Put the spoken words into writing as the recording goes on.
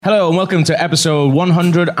Hello and welcome to episode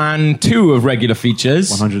 102 of Regular Features.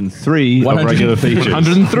 103 of Regular Features.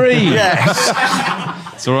 103! Yes!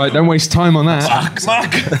 It's all right, don't waste time on that.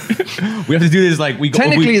 Fuck! We have to do this like...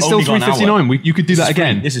 Technically, it's still 3:59. You could do that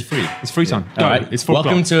again. This is free. It's free time. All right. It's 4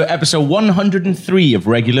 Welcome to episode 103 of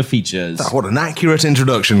Regular Features. What an accurate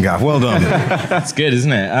introduction, Gav. Well done. That's good,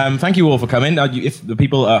 isn't it? Thank you all for coming. If the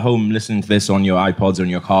people at home listening to this on your iPods or in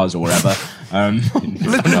your cars or wherever... I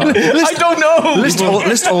don't know.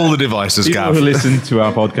 List all the devices, People Gav. who listen to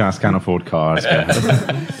our podcast can afford cars.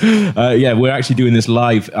 Yeah, we're actually doing this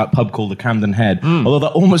live at a pub called the Camden Head. Although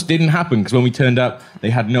that almost didn't happen because when we turned up, they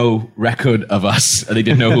had no record of us and they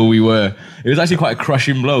didn't know who we were. It was actually quite a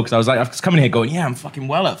crushing blow because I was coming here going, yeah, I'm fucking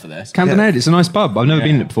well up for this. Camden Head, it's a nice pub. I've never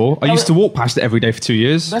been in it before. I used to walk past it every day for 2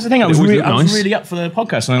 years. That's the thing. I was really up for the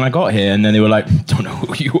podcast, and then I got here, and then they were like, "Don't know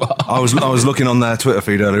who you are." I was looking on their Twitter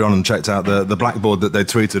feed earlier on and checked out the blackboard that they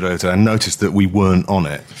tweeted earlier and noticed that we weren't on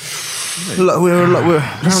it. We're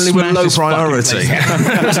low priority.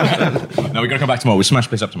 No, we're gonna come back tomorrow. We'll smash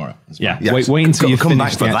this up tomorrow. Yeah. Yes. Wait until you come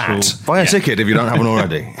finish back for that. Buy a ticket if you don't have one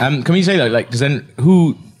already. Can we say that?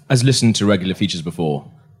 Who has listened to Regular Features before?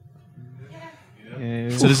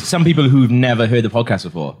 So there's some people who've never heard the podcast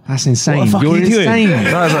before. That's insane. What the fuck You're are you doing?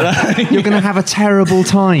 insane. You're going to have a terrible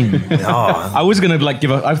time. I was going to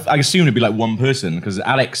I assumed it'd be like one person because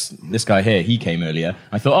Alex, this guy here, he came earlier.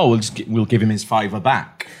 I thought, we'll give him his $5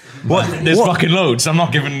 back. There's fucking loads. I'm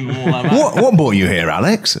not giving all that back. What brought you here,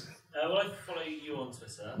 Alex? Well, I follow you on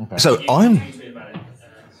Twitter. Okay. So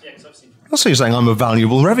So you're saying I'm a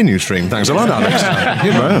valuable revenue stream. Thanks a lot, Alex.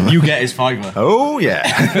 You get his $5. Oh,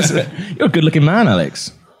 yeah. You're a good-looking man,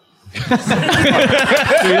 Alex. You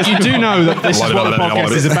do know that this is what the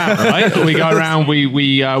podcast is about, right? We go around,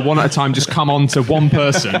 we one at a time just come on to one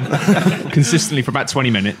person consistently for about 20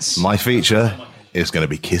 minutes. My feature is going to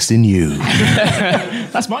be kissing you.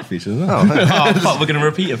 That's my feature, isn't it? Oh, fuck, we're going to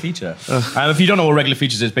repeat a feature. If you don't know what Regular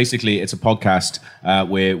Features is, basically it's a podcast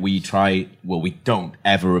where we don't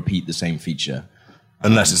ever repeat the same feature.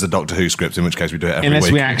 Unless it's the Doctor Who script, in which case we do it every week.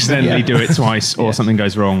 Unless we accidentally do it twice or something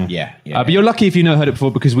goes wrong. Yeah. But you're lucky if you've not heard it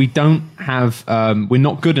before because we don't have, we're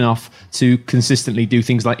not good enough to consistently do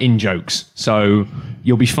things like in-jokes. So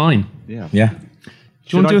you'll be fine. Yeah.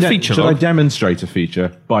 Do you want to do a feature? Should I demonstrate a feature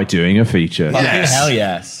by doing a feature? Yes. Hell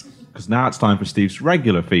yes. Because now it's time for Steve's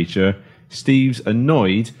regular feature. Steve's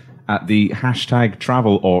annoyed at the hashtag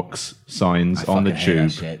TravelOrcs signs on the tube.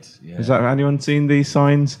 Shit. Yeah. Has anyone seen these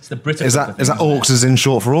signs? It's the British Is that orcs as in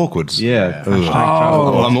short for awkwards? Yeah.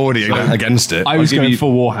 Well, I'm already against it. I was going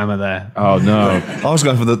for Warhammer there. Oh, no. I was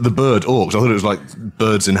going for the bird orcs. I thought it was like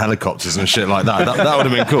birds in helicopters and shit like that. That would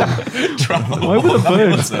have been cool. Why would a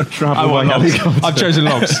bird travel by helicopter? I've chosen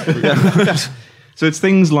logs. So it's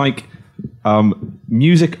things like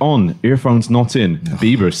music on, earphones not in,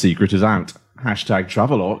 Bieber's secret is out. Hashtag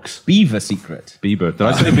TravelOrcs. Beaver secret. Bieber. Did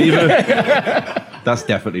I say Bieber? That's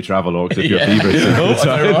definitely TravelOrcs if you're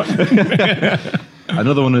Bieber.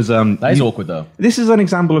 Another one is... that is awkward, though. This is an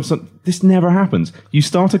example of something... This never happens. You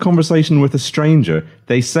start a conversation with a stranger.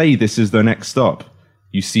 They say this is their next stop.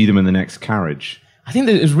 You see them in the next carriage. I think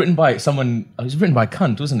that it was written by someone... It was written by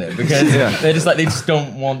Cunt, wasn't it? Because they just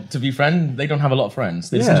don't want to be friends. They don't have a lot of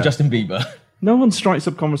friends. They listen to Justin Bieber. No one strikes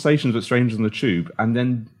up conversations with strangers on the tube and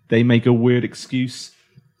then they make a weird excuse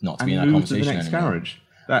not to be in that move conversation to the next anymore. carriage.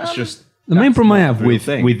 That's just... The main problem I have with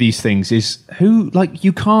these things is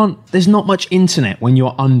you can't, there's not much internet when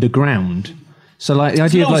you're underground. So the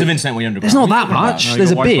idea of internet when you're underground. There's not that much. No,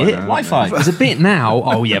 There's a Wi-Fi bit. now. Wi-Fi. There's a bit now.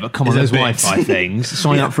 Oh yeah, but come on, there's Wi-Fi things.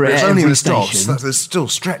 Sign up for it. It's At only in every the stops. station. There's still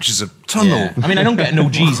stretches of tunnel. Yeah. I mean, I don't get no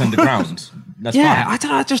G's underground. That's Yeah,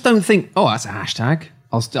 fine. I just don't think. Oh, that's a hashtag.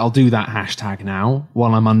 I'll do that hashtag now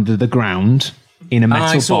while I'm under the ground in a metal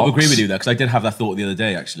box. I sort of agree with you there because I did have that thought the other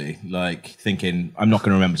day actually, like thinking I'm not going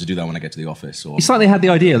to remember to do that when I get to the office. Or It's like they had the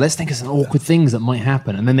idea. Let's think of some awkward things that might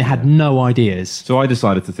happen, and then they had no ideas. So I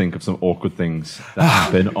decided to think of some awkward things that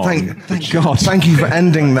happen on... Thank God. Thank you for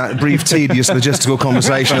ending that brief, tedious logistical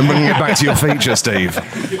conversation and bringing it back to your feature, Steve.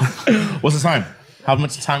 what's the time? How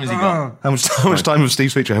much time has he got? How much time of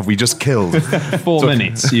Steve's feature have we just killed? 4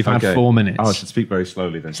 minutes. You've had 4 minutes. Oh, I should speak very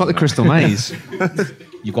slowly then. It's like the Crystal Maze.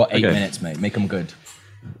 You've got 8 Okay. minutes, mate. Make them good.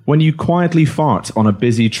 When you quietly fart on a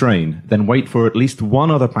busy train, then wait for at least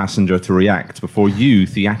one other passenger to react before you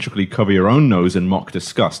theatrically cover your own nose in mock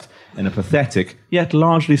disgust in a pathetic, yet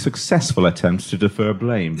largely successful attempt to defer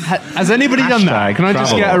blame. Has anybody done that? Hashtag Can I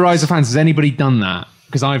just get a TravelOrcs. rise of hands? Has anybody done that?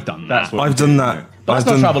 Because I've done that. That's what I've done that. That's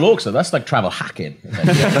not travel orcs, though. That's like travel hacking.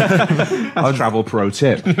 That's travel pro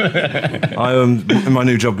tip. In my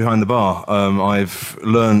new job behind the bar, I've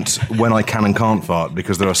learnt when I can and can't fart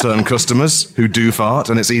because there are certain customers who do fart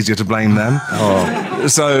and it's easier to blame them.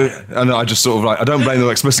 So, and I just sort of I don't blame them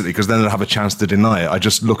explicitly because then they'll have a chance to deny it. I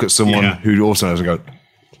just look at someone who also knows and go,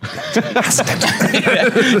 just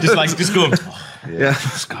go. yeah.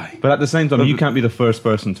 This guy. But at the same time, you can't be the first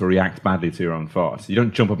person to react badly to your own fart. You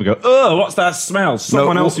don't jump up and go, "Oh, what's that smell?"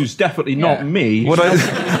 Someone else who's definitely not me.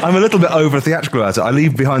 I'm a little bit over theatrical at it. I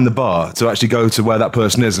leave behind the bar to actually go to where that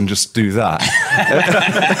person is and just do that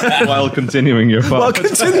while continuing your fart. While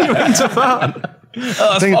continuing to fart.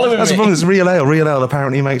 That's the problem. It's real ale. Real ale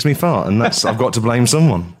apparently makes me fart, and I've got to blame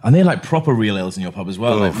someone. And they're like proper real ales in your pub as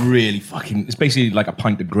well. Like really fucking. It's basically like a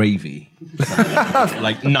pint of gravy,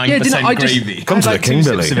 like 9% gravy. Come to the King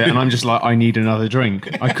Billy, and I'm just like, I need another drink.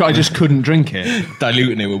 I just couldn't drink it.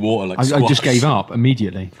 Diluting it with water, like I just gave up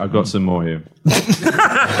immediately. I've got some more here.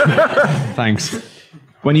 Thanks.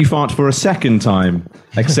 When you fart for a second time,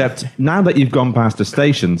 except now that you've gone past a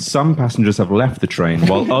station, some passengers have left the train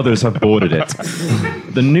while others have boarded it.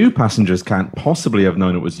 The new passengers can't possibly have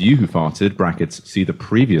known it was you who farted, brackets, see the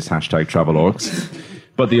previous hashtag Travelorcs.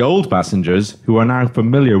 But the old passengers, who are now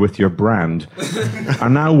familiar with your brand, are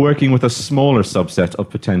now working with a smaller subset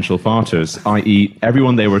of potential farters, i.e.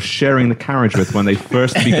 everyone they were sharing the carriage with when they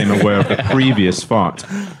first became aware of the previous fart.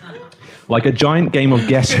 Like a giant game of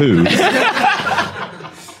Guess Who,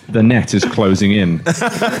 the net is closing in.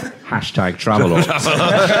 Hashtag Travelorcs.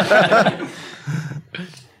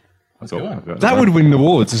 That would win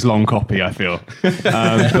awards as long copy, I feel.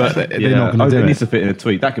 But they're not going to do it it. needs to fit in a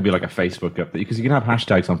tweet. That could be like a Facebook update, because you can have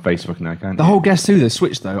hashtags on Facebook now, can't you? The whole Guess Who, the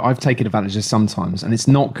switch, though, I've taken advantage of sometimes, and it's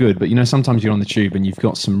not good, but sometimes you're on the tube and you've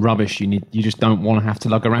got some rubbish you just don't want to have to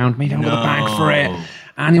lug around. Maybe I've got a bag for it.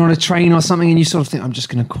 And you're on a train or something, and you sort of think, I'm just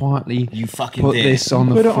going to quietly put this on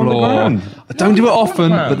the floor. I don't do it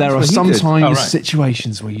often, but there are sometimes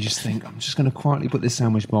situations where you just think, I'm just going to quietly put this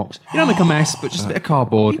sandwich box. You don't make a mess, but just a bit of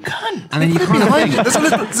cardboard. You can't. And then you kind of think,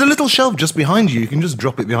 there's a little shelf just behind you. You can just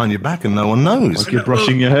drop it behind your back and no one knows. Like you're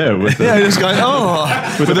brushing your hair with the... Yeah, just going,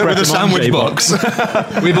 with a sandwich box.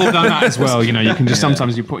 We've all done that as well. You can just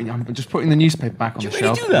sometimes I'm just putting the newspaper back on the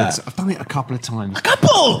shelf. Do that? I've done it a couple of times. A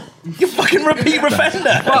couple? You fucking repeat offender.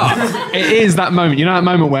 But it is that moment. That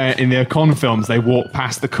moment where in the Con films they walk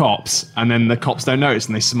past the cops and then the cops don't notice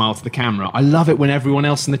and they smile to the camera. I love it when everyone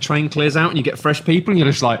else in the train clears out and you get fresh people and you're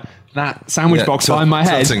just like, that sandwich box behind my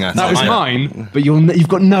head, that was mine, but you've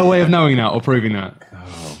got no way of knowing that or proving that.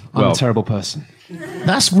 I'm a terrible person.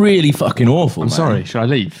 That's really fucking awful. I'm sorry. Should I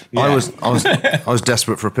leave? Yeah. I was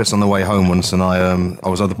desperate for a piss on the way home once, and I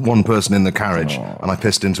was the one person in the carriage, and I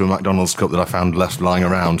pissed into a McDonald's cup that I found left lying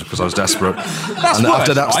around because I was desperate.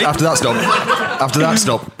 After that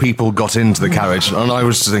stop, people got into the carriage, and I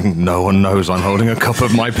was thinking, no one knows I'm holding a cup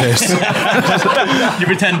of my piss. You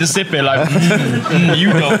pretend to sip it like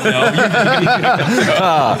you don't know.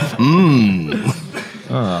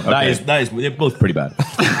 That is. They're both pretty bad.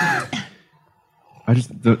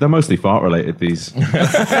 They're mostly fart related, these.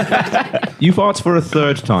 You fart for a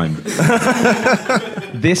third time.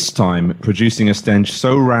 This time producing a stench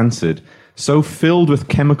so rancid, so filled with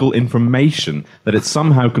chemical information that it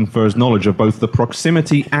somehow confers knowledge of both the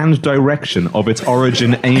proximity and direction of its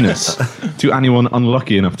origin anus to anyone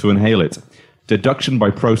unlucky enough to inhale it. Deduction by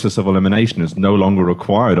process of elimination is no longer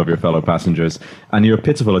required of your fellow passengers, and your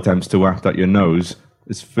pitiful attempts to act at your nose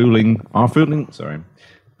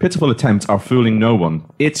Pitiful attempts are fooling no one.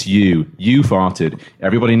 It's you. You farted.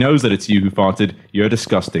 Everybody knows that it's you who farted. You're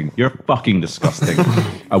disgusting. You're fucking disgusting.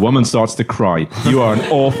 A woman starts to cry. You are an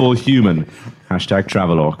awful human. Hashtag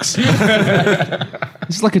Travelorcs.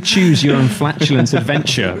 It's like a choose your own flatulence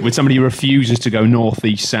adventure with somebody who refuses to go north,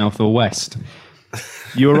 east, south or west.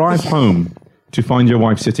 You arrive home to find your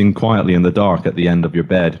wife sitting quietly in the dark at the end of your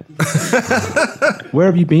bed. Where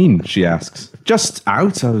have you been? She asks. Just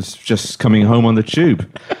out. I was just coming home on the tube.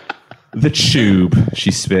 The tube,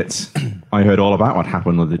 she spits. I heard all about what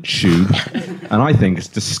happened on the tube, and I think it's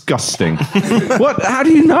disgusting. What? How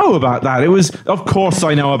do you know about that? Of course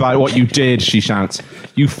I know about what you did, she shouts.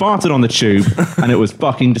 You farted on the tube, and it was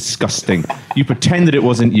fucking disgusting. You pretended it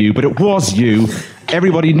wasn't you, but it was you.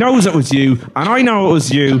 Everybody knows it was you, and I know it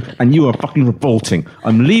was you, and you are fucking revolting.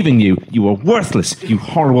 I'm leaving you. You are worthless, you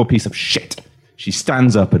horrible piece of shit. She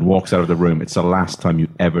stands up and walks out of the room. It's the last time you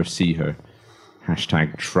ever see her.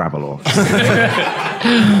 Hashtag Travelorcs.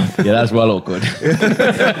 Yeah, that's well awkward.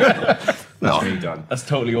 No, really done. That's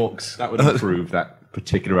totally orcs. That would improve that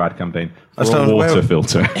particular ad campaign. For a water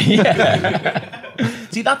filter. Yeah.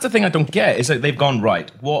 See, that's the thing I don't get. Is that they've gone,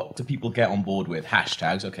 right, what do people get on board with?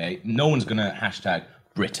 Hashtags, okay. No one's going to hashtag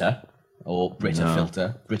Brita or Brita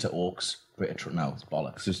filter, Brita Orcs, no, it's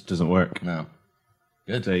bollocks. It just doesn't work. No.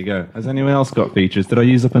 Good. There you go. Has anyone else got features? Did I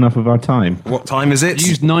use up enough of our time? What time is it? You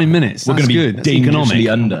used 9 minutes. We're going to be good. That's dangerously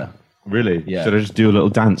economic. under. Really? Yeah. Should I just do a little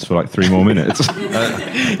dance for like 3 more minutes?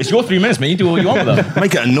 It's your 3 minutes, man. You do what you want with them.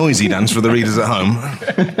 Make it a noisy dance for the readers at home.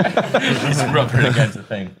 Just rubbing against the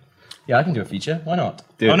thing. Yeah, I can do a feature. Why not?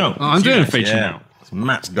 Do it. Oh, no. Oh, I'm It's you doing a guys, feature yeah. now. It's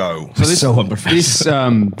Matt's go. So so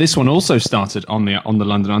unprofessional. This one also started on the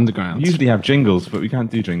London Underground. We usually have jingles, but we can't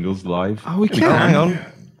do jingles live. Oh, we can. Hang on.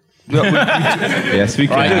 Yes, we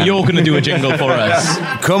can. Right, you're going to do a jingle for us.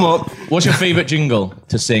 Come up. What's your favourite jingle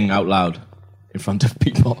to sing out loud in front of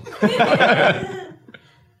people? Christ,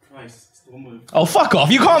 it's the one with Oh, fuck off.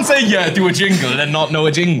 You can't say, yeah, do a jingle and then not know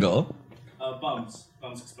a jingle. bums.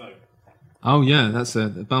 Bums explode. Oh yeah, that's the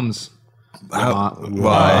bums.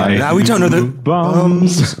 Why? Now we don't know the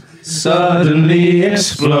Bums Suddenly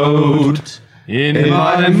explode in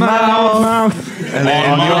my mouth and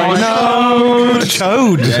then your nose.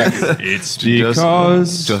 Chode. It's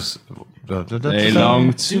because Just. they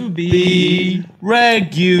long to be.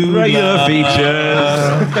 Regular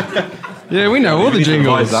features. Yeah, we know all the need to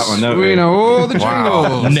revise jingles. that one, don't we we? know all the Wow.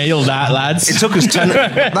 jingles. Nail that, lads. It took us 10.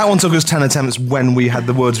 That one took us 10 attempts when we had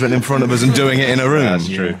the words written in front of us and doing it in a room. That's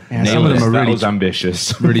true. Yeah, some of them are That really was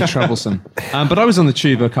ambitious. really troublesome. But I was on the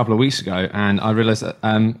tube a couple of weeks ago, and I realised that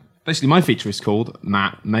basically my feature is called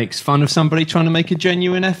Matt Makes Fun of Somebody Trying to Make a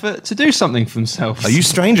Genuine Effort to Do Something for themselves. Are you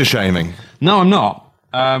stranger shaming? No, I'm not.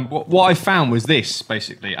 What I found was this,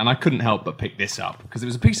 basically, and I couldn't help but pick this up, because it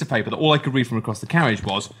was a piece of paper that all I could read from across the carriage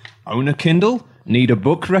was, own a Kindle? Need a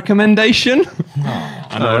book recommendation?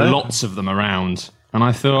 And there were lots of them around. And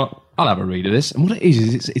I thought, I'll have a read of this. And what it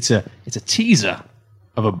is it's a teaser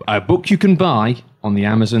of a book you can buy on the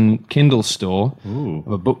Amazon Kindle store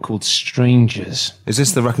of a book called Strangers. Is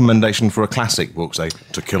this the recommendation for a classic book, say,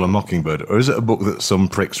 To Kill a Mockingbird? Or is it a book that some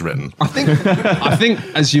prick's written? I think,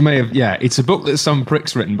 as you may have, it's a book that some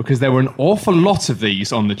prick's written, because there were an awful lot of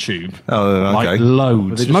these on the tube. Oh, okay. Like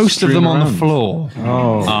loads. just Most of them strewn on the around? floor.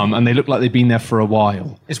 And they look like they've been there for a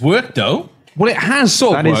while. It's worked, though. Well, it has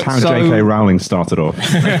sort That of is worked. how So, J.K. Rowling started off.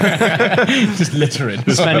 Just littering.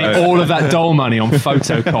 spending all of that doll money on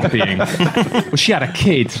photocopying. Well, she had a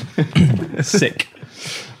kid. Sick.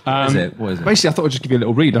 What is it? Basically, I thought I'd just give you a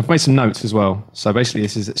little read. I've made some notes as well. So basically,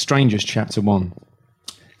 this is Strangers Chapter 1.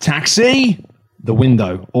 Taxi! The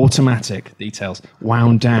window, automatic, details,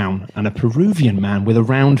 wound down, and a Peruvian man with a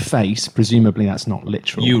round face, presumably that's not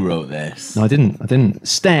literal. You wrote this. No, I didn't.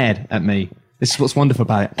 Stared at me. This is what's wonderful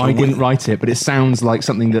about it. I didn't write it, but it sounds like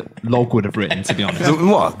something that Log would have written, to be honest.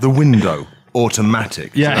 What? The window.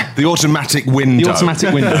 Automatic. Yeah. The automatic window. The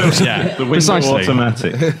automatic windows, yeah. The window Precisely.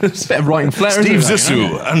 automatic. It's a bit of writing flair, Steve isn't it?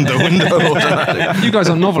 Zissou and the window automatic. You guys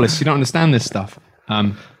are novelists. You don't understand this stuff.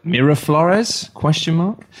 Mira Flores? Question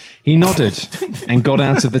mark. He nodded and got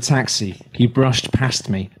out of the taxi. He brushed past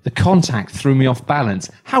me. The contact threw me off balance.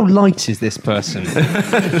 How light is this person?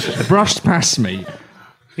 Brushed past me.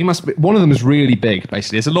 He must be. One of them is really big.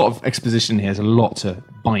 Basically, there's a lot of exposition here. There's a lot to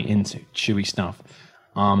bite into. Chewy stuff.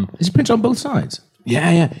 Is it printed on both sides?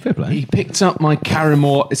 Yeah. Fair play. He picked up my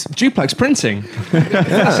Carrymore. It's duplex printing.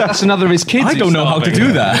 That's another of his kids. I who don't know how to started.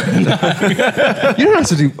 do that. You don't have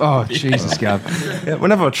to do. Oh, Jesus, Gav. Yeah,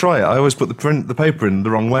 whenever I try it, I always put the paper in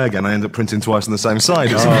the wrong way again. I end up printing twice on the same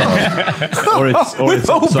side. Or it's We've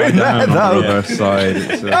all upside been there, down on though. the reverse side.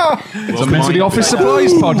 Welcome to the Office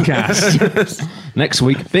Supplies podcast. Next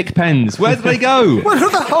week, Bic pens. Where do they go?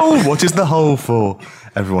 What is the hole for?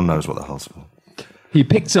 Everyone knows what the hole's for. He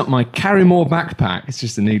picked up my Carrymore backpack. It's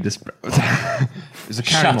just a needless. It's a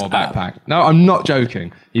Carrymore Shut up. backpack. No, I'm not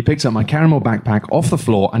joking. He picked up my Carrymore backpack off the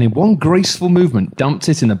floor and, in one graceful movement, dumped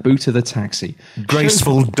it in the boot of the taxi.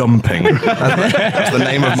 Graceful Dumping. That's the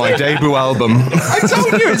name of my debut album. I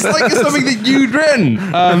told you, it's like it's something that you'd written.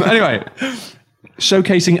 Anyway,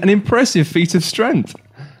 showcasing an impressive feat of strength.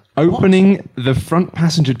 Opening the front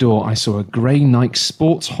passenger door, I saw a grey Nike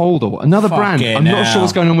Sports Holder. Another brand. Fucking I'm not sure hell.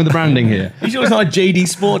 what's going on with the branding here. You sure it's not a JD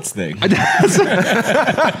Sports thing?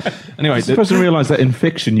 Anyway, The person realised that in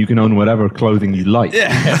fiction you can own whatever clothing you like.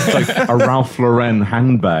 It's like a Ralph Lauren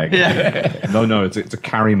handbag. No, it's a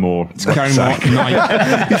Carrymore. Carrymore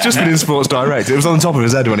Nike. He's just been in Sports Direct. It was on the top of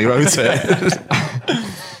his head when he wrote it.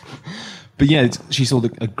 But yeah, she saw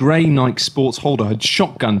a grey Nike Sports Holder had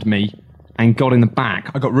shotgunned me and got in the back.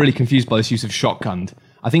 I got really confused by this use of shotgunned.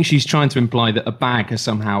 I think she's trying to imply that a bag has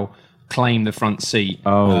somehow claimed the front seat.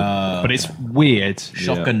 But it's weird.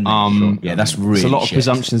 Shotgun. Yeah, that's really There's a lot of shit.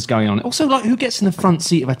 presumptions going on. Also, like, who gets in the front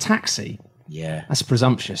seat of a taxi? Yeah. That's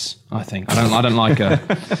presumptuous, I think. I don't like her.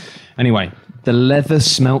 Anyway, the leather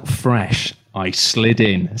smelt fresh. I slid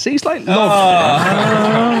in. See, it's like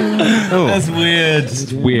love. That's weird.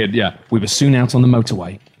 It's weird, yeah. We were soon out on the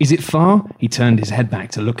motorway. Is it far? He turned his head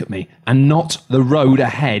back to look at me, and not the road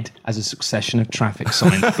ahead as a succession of traffic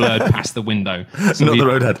signs blurred past the window. So Not the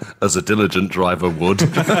road ahead, as a diligent driver would.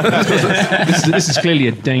 this is clearly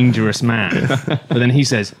a dangerous man. But then he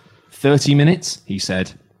says, 30 minutes, he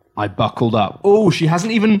said. I buckled up. Oh, she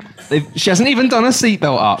hasn't even done a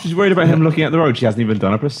seatbelt up. She's worried about him looking at the road. She hasn't even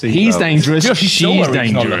done up her seat. He's dangerous. She's She's worried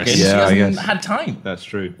he's not looking. dangerous. She Yeah, I hasn't guess. had time. That's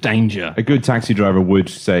true. Danger. A good taxi driver would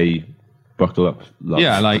say, "Buckle up, love."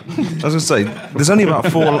 Yeah, like I was going to say, there's only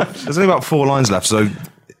about four lines left, so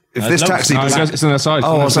if this taxi... no, it's on the side.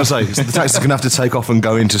 Oh, I was going to say, the taxi's going to have to take off and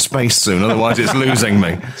go into space soon, otherwise it's losing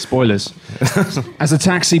me. Spoilers. As the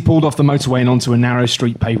taxi pulled off the motorway and onto a narrow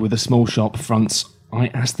street paved with a small shop fronts, I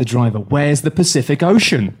asked the driver, "Where's the Pacific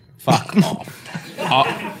Ocean?" Fuck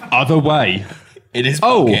off. Other way. It is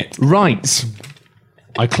Oh, pocket. right.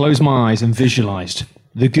 I closed my eyes and visualized.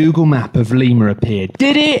 The Google map of Lima appeared.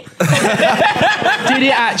 Did it? Did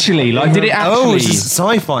it actually? Like, did it Oh, actually? it's just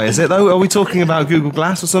sci-fi, is it though? Are we talking about Google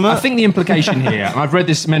Glass or something? I think the implication here, and I've read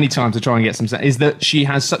this many times to try and get some sense, is that she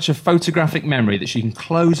has such a photographic memory that she can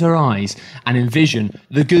close her eyes and envision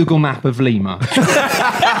the Google map of Lima.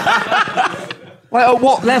 Like, at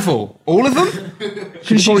what level? All of them?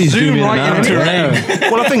 Can she probably zoom zoom in right and into out.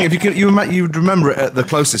 terrain? Well, I think if you'd remember it at the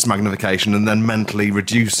closest magnification and then mentally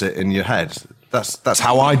reduce it in your head. That's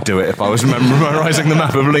how I'd do it if I was memorising the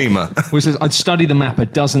map of Lima. Which says, I'd studied the map a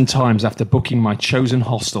dozen times after booking my chosen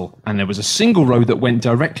hostel, and there was a single road that went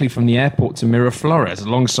directly from the airport to Miraflores.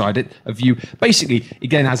 Alongside it, a view. Basically,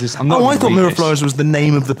 again, has this. I'm not Oh, I gonna thought read this. Miraflores was the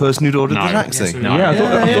name of the person who'd ordered No. the taxi. No. Yeah, I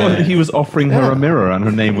thought he was offering her a mirror, and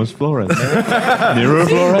her name was Flores. Mirror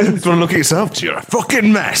Flores. Do you want to look at yourself? You're a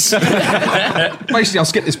fucking mess. Basically, I'll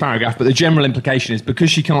skip this paragraph, but the general implication is because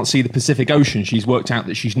she can't see the Pacific Ocean, she's worked out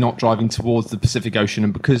that she's not driving towards the Pacific Ocean,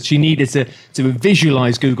 and because she needed to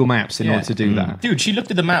visualize Google Maps in order to do that. Dude, she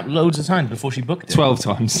looked at the map loads of times before she booked it. 12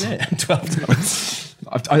 times. Yeah, 12 times.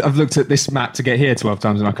 I've looked at this map to get here 12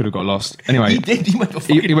 times, and I could have got lost. Anyway, He did. He went to a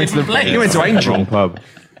he fucking went to different place. he went to Angel. Wrong pub.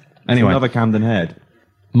 Anyway, Another Camden Head.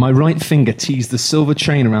 my right finger teased the silver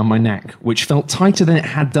chain around my neck, which felt tighter than it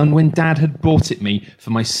had done when Dad had bought it me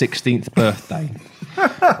for my 16th birthday.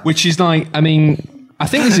 Which is like, I mean, I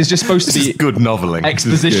think this is just supposed to This be is good novelling.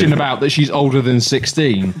 exposition about that she's older than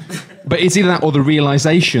 16. But it's either that or the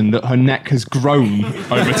realization that her neck has grown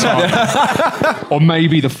over time. Or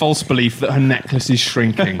maybe the false belief that her necklace is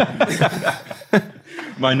shrinking.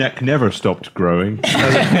 My neck never stopped growing.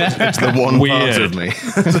 It's the one part Weird. of me.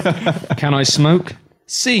 Can I smoke?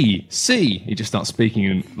 See. He just starts speaking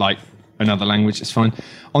in, like, another language. It's fine.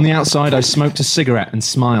 On the outside, I smoked a cigarette and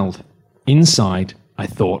smiled. Inside, I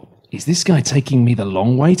thought, is this guy taking me the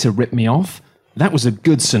long way to rip me off? That was a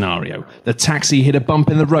good scenario. The taxi hit a bump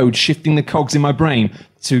in the road, shifting the cogs in my brain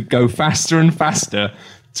to go faster and faster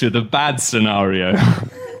to the bad scenario.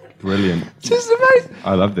 Brilliant. Just amazing.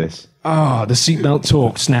 I love this. Ah, the seatbelt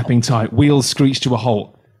talked, snapping tight. Wheels screeched to a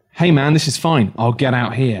halt. Hey man, this is fine. I'll get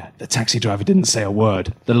out here. The taxi driver didn't say a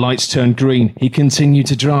word. The lights turned green. He continued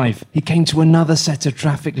to drive. He came to another set of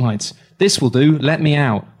traffic lights. This will do. Let me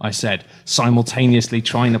out, I said, simultaneously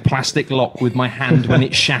trying the plastic lock with my hand when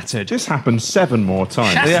it shattered. This happened 7 more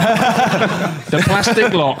times. The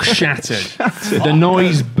plastic lock shattered. The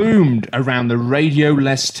noise boomed around the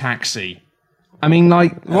radio-less taxi. I mean,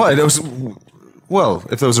 like, What? It was... Well,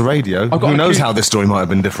 if there was a radio, got who a knows cue- how this story might have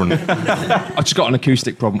been different. I've just got an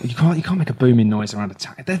acoustic problem. You can't make a booming noise around a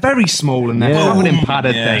taxi. They're very small and they're covered in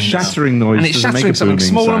padded things. Shattering noise And it's doesn't make shattering a something booming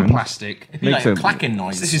small sound. and plastic. It'd be like Makes a a- clacking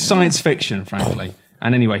noise. This is science fiction, frankly.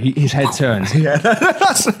 And anyway, his head turns.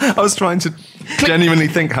 I was trying to genuinely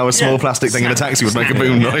think how a small plastic thing in a taxi would make a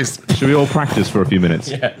boom noise. Should we all practice for a few minutes?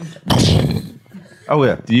 Yeah. Oh,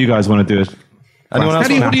 yeah. Do you guys want to do it? Anyone else? What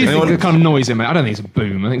do you think Anyone- the kind of noise it makes? I don't think it's a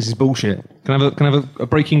boom. I think this is bullshit. Can I have a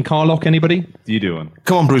breaking car lock, anybody? Do you do one?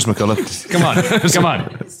 Come on, Bruce McCullough. Come on. Come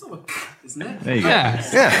on. Isn't it? There you go. Yeah.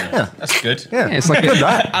 Yeah. That's good. Yeah, it's like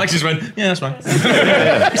a, Alex just went, yeah, that's fine.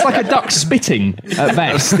 it's like a duck spitting at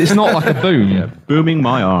best. It's not like a boom. Booming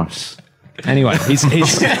my arse. Anyway, his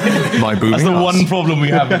My booming That's the arse. one problem we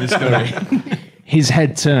have with this story. his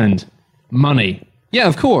head turned. Money. Yeah,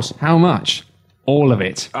 of course. How much? All of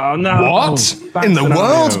it. Oh, no. What? In the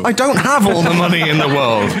world? I don't have all the money in the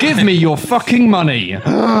world. Give me your fucking money.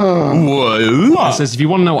 Whoa. It says if you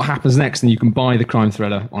want to know what happens next, then you can buy the crime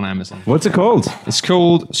thriller on Amazon. What's it called? It's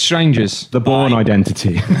called Strangers. The Bourne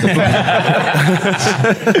Identity.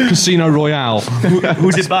 Casino Royale.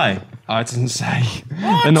 Who did buy? It doesn't say.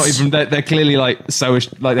 They're not even. They're clearly like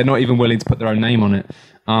they're not even willing to put their own name on it.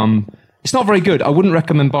 It's not very good. I wouldn't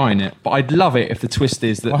recommend buying it, but I'd love it if the twist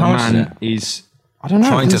is that the man is. I don't know.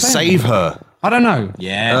 Trying to save her. I don't know.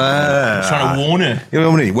 Yeah. Trying to warn her. You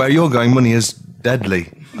know, where you're going, money is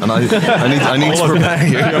deadly. And I need to prepare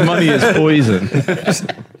you. Your money is poison.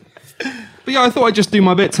 But yeah, I thought I'd just do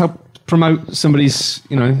my bit to help promote somebody's,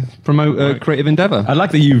 promote a creative endeavour. I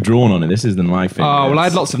like that you've drawn on it. This isn't my thing. Oh, well, I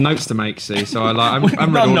had lots of notes to make, see, so I'm read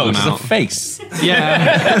Not all notes, them out. it's a face.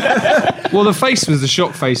 Yeah. Well, the face was the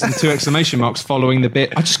shock face and 2 exclamation marks following the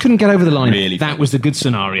bit. I just couldn't get over the line. Really That was the good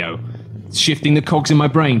scenario. Shifting the cogs in my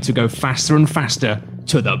brain to go faster and faster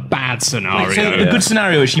to the bad scenario. So the good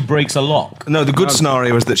scenario is she breaks a lock. No, the good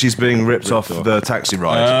scenario is that she's being ripped off the taxi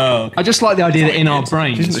ride. I just like the idea that in our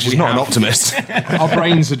brains, She's not an optimist. our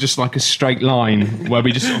brains are just like a straight line where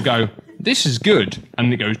we just sort of go, this is good.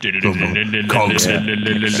 And it goes,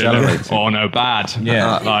 oh no, bad.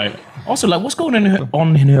 Yeah. Also, what's going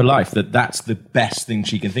on in her life that's the best thing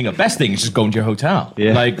she can think of? Best thing is just going to your hotel.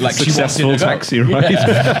 Yeah. Like Successful she wants taxi ride.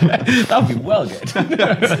 That would be well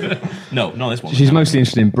good. No, not this one. She's mostly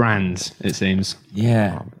interested in brands, it seems.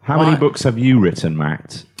 Yeah. How many books have you written,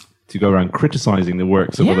 Matt, to go around criticising the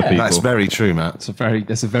works of other people? That's very true, Matt. That's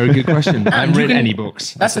a very good question. I haven't written any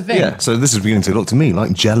books. That's the thing. Yeah, so this is beginning to look to me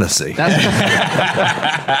like jealousy.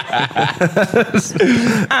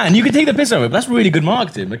 And you can take the piss out of it, but that's really good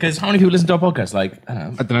marketing because how many people listen to our podcast? Like, I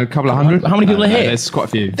don't I don't know, a couple of hundred? How many people are here? There's quite a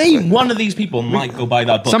few. One of these people might go buy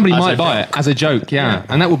that book. Somebody as might a buy joke. it as a joke, yeah.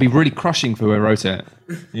 And that would be really crushing for whoever wrote it.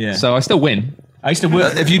 Yeah. So I still win. I used to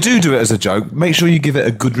work. If you do it as a joke, make sure you give it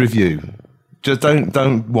a good review. Just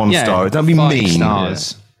don't one star it. Don't be 5 mean.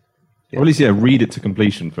 stars. Or at least, read it to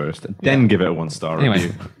completion first, and then give it a 1-star Anyway.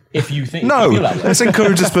 review. If you think No, you feel that way. let's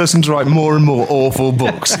encourage this person to write more and more awful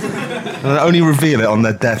books. And only reveal it on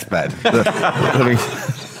their deathbed. I mean,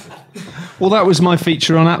 Well, that was my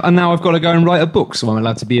feature on that, and now I've got to go and write a book, so I'm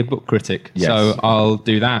allowed to be a book critic. Yes. So I'll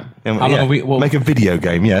do that. How long have we- well- make a video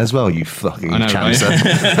game, as well, you fucking I know, chancer.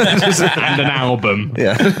 And an album.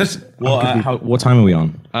 Yeah. What time are we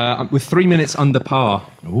on? With 3 minutes under par.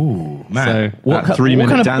 Ooh, man. So, what That 3-minute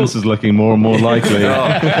kind of dance book- is looking more and more likely.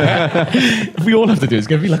 If we all have to do it, it's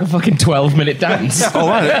going to be like a fucking 12-minute dance. All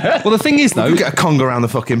right. Well, the thing is, though, You get a conga around the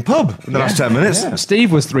fucking pub in the last 10 minutes.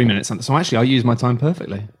 Steve was 3 minutes under, so actually I used my time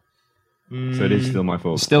perfectly. So it is still my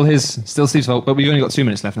fault. Still Steve's fault, but we've only got 2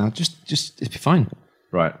 minutes left now. Just it'll be fine.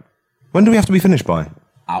 Right. When do we have to be finished by?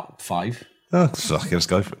 Out 5. Oh, fuck, let's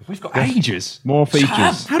go for it. We've got ages. More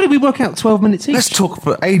features. How did we work out 12 minutes each? Let's talk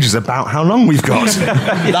for ages about how long we've got.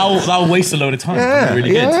 That'll waste a load of time. Yeah,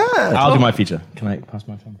 Really good. yeah. I'll do my feature. Can I pass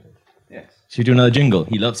my phone, please? Yes. Should we do another jingle?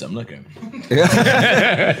 He loves them. Look at him.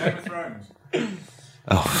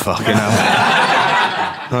 Oh, fucking hell.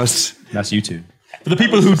 That's you two. For the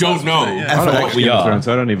people who don't know what we Game of are. Thrones,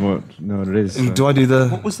 I don't even know what it is. so. Do I do the...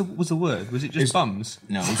 What was the word? Was it just bums?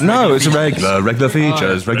 No. No, it's a regular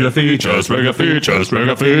features, regular features, regular features,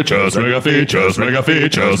 regular features, regular features, regular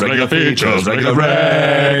features, regular features, regular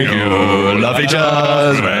features,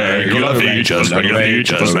 regular features, regular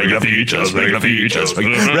features, regular features, regular features,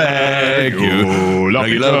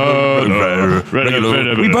 regular.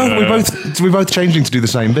 We both changing to do the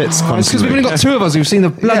same bits It's because we've constantly. only got 2 of us who've seen the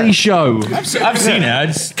bloody show. I've seen it. I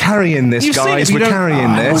just Carrying this, You've seen guys. it, We're you don't- carrying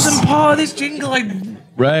I this. wasn't part of this jingle.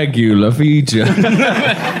 Regular feature. No,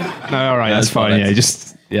 all right, that's fine. Yeah,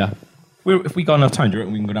 just yeah. If we got enough time, do you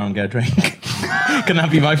reckon we can go down and get a drink? Can that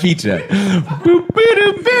be my feature?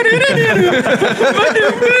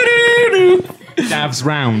 Dav's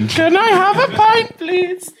round. Can I have a pint,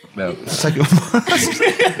 please? No. Take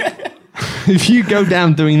it- If you go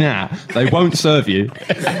down doing that, they won't serve you.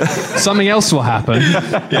 Something else will happen.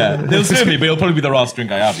 Yeah, they'll serve me, but it'll probably be the last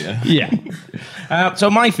drink I have, yeah. Yeah. So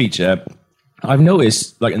my feature, I've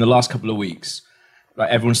noticed, in the last couple of weeks,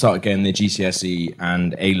 everyone started getting their GCSE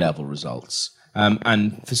and A-level results.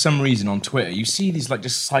 And for some reason on Twitter, you see these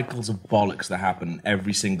just cycles of bollocks that happen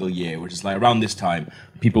every single year, which is around this time,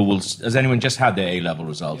 people will... Has anyone just had their A-level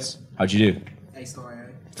results? How'd you do?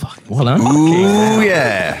 Fuck, well done. Ooh,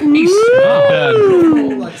 yeah.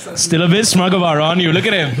 Still a bit smug of our on you. Look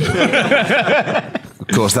at him. Of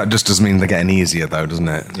course, that just does mean they're getting easier, though, doesn't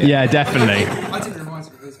it? Yeah, definitely. I didn't realise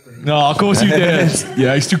it was pretty. No, of course you did.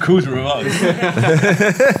 Yeah, he's too cool to revise.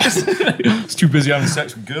 He's too busy having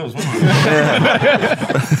sex with girls, wasn't he?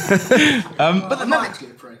 I'm not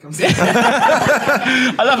actually a prick. I'm sorry.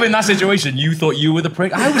 I love in that situation, you thought you were the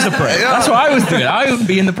prick. I was the prick. That's what I was doing. I was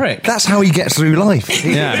being the prick. That's how he gets through life.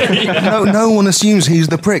 No one assumes he's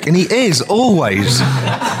the prick, and he is always.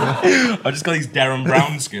 I just got these Darren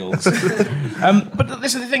Brown skills. But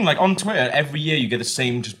this is the thing, like on Twitter, every year you get the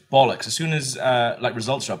same just bollocks. As soon as like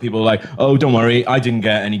results are up, people are like, "Oh, don't worry, I didn't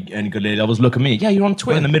get any good A levels. Look at me." Yeah, you're on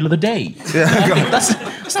Twitter in the middle of the day.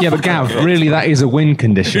 That's not But Gav, really, that is a win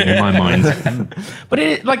condition in my mind. But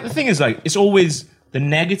the thing is, like, it's always the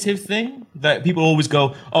negative thing that people always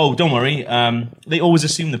go, "Oh, don't worry." They always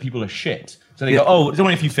assume that people are shit. So they go, "Oh, don't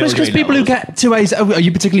worry if you fail." Because people who get 2 A's, are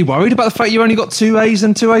you particularly worried about the fact you only got 2 A's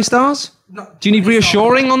and 2 A stars? No. Do you need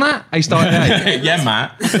reassuring on that? A star and A? Yeah,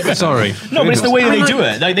 Matt. Sorry. No, but it's the way that they do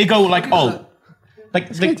it. Like, they go like, "Oh," like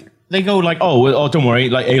they go like, "Oh, don't worry."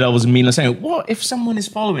 Like A levels and meaningless. Saying, what if someone is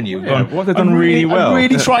following you? Yeah, what they've done really well. I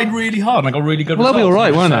really tried really hard. And I got really good. Well, they'll be all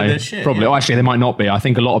right, won't they? Shit, Probably. yeah. Oh, actually, they might not be. I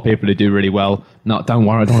think a lot of people who do really well. No, don't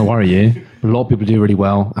worry. I don't want to worry you. But a lot of people do really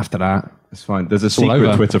well after that. It's fine. There's a all secret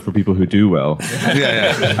over. Twitter for people who do well.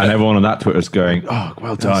 And everyone on that Twitter is going, "Oh,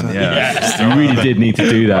 well done. Yeah. You really did need to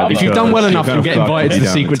do that." If you've done well enough, you'll get invited to the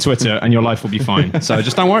secret. secret Twitter and your life will be fine. So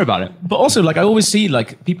just don't worry about it. But also, like, I always see,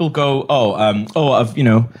 like, people go,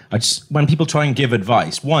 when people try and give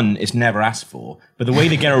advice, one, it's never asked for. But the way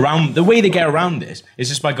they get around this is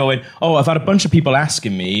just by going, "Oh, I've had a bunch of people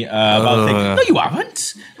asking me about things." No, you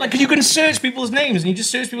haven't. Like, 'cause you can search people's names and you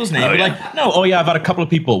just search people's names. Like, no, oh yeah, I've had a couple of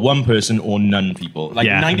people, one person or none people. Like,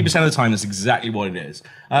 90% of the time, that's exactly what it is.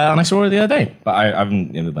 And I saw it the other day, but I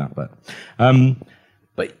haven't into that.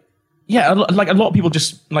 But yeah, like a lot of people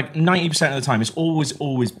just, like 90% of the time, it's always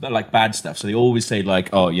like bad stuff. So they always say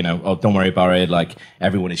like, "Oh, don't worry about it. Like,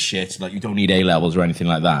 everyone is shit. Like, you don't need A levels or anything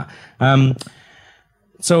like that." But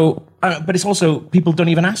it's also, people don't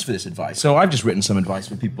even ask for this advice. So I've just written some advice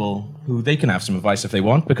for people who they can have some advice if they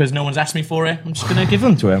want, because no one's asked me for it. I'm just going to give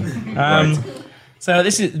them to them. So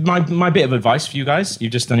this is my bit of advice for you guys.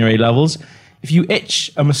 You've just done your A levels. If you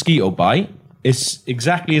itch a mosquito bite, it's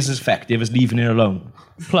exactly as effective as leaving it alone.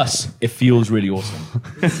 Plus, it feels really awesome.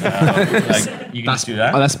 You can just do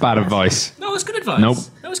that. Oh, that's bad advice. No, it's good advice. Nope.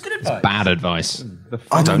 That was good advice. Bad advice.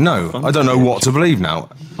 I don't know. I don't know what to believe now.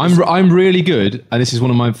 I'm really good, and this is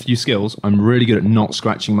one of my few skills. I'm really good at not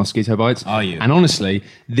scratching mosquito bites. Are you? And honestly,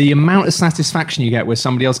 the amount of satisfaction you get where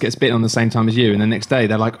somebody else gets bitten on the same time as you, and the next day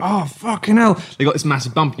they're like, "Oh, fucking hell!" They got this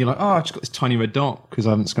massive bump, and you're like, "Oh, I just got this tiny red dot because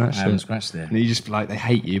I haven't scratched it." scratched it. And you just like, they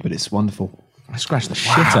hate you, but it's wonderful. I scratched the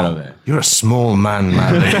shit out of it. You're a small man,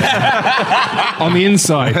 Mandy. On the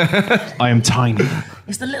inside, I am tiny.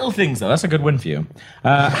 It's the little things, though. That's a good win for you.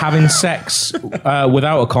 Having sex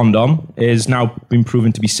without a condom is now been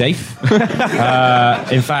proven to be safe.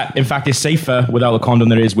 In fact, it's safer without a condom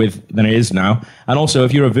than it is now. And also,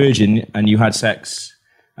 if you're a virgin and you had sex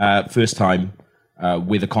first time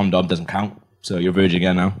with a condom, doesn't count. So you're a virgin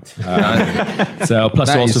again now. So plus,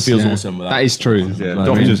 it also feels awesome. With that. That is true. Yeah,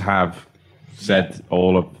 doctors have said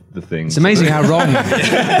all of the things. It's amazing how wrong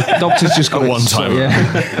doctors just got one time.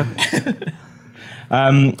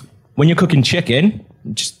 Yeah. When you're cooking chicken,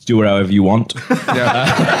 just do it however you want.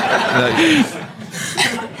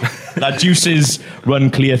 That juices run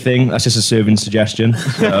clear thing. That's just a serving suggestion.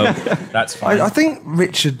 So that's fine. I think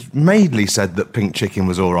Richard Madeley said that pink chicken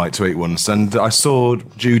was all right to eat once, and I saw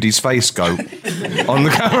Judy's face go on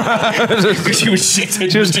the camera. She was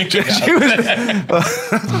shitting chicken. She was. I don't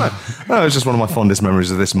know. No, it was just one of my fondest memories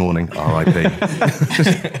of this morning. R.I.P.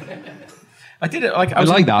 I did it like I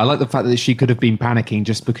like that. I like the fact that she could have been panicking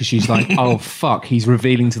just because she's like, "Oh fuck, he's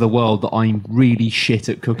revealing to the world that I'm really shit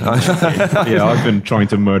at cooking." Yeah, I've been trying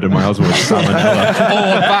to murder my husband with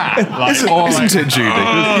salmonella. Isn't it,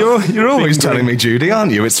 Judy? You're always telling me, Judy,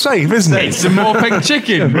 aren't you? It's safe, isn't it? Some more pink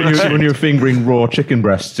chicken. when you're fingering raw chicken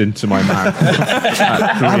breasts into my mouth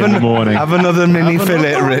at 3 in the morning. Have another mini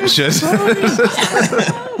fillet, Richard.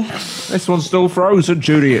 This one's still frozen,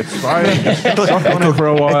 Judy. It's fine. Suck on it for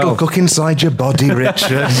a while. It'll cook inside your body,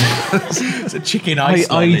 Richard. It's a chicken ice.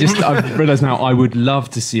 I've realised now I would love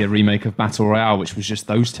to see a remake of Battle Royale, which was just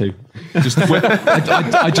those two.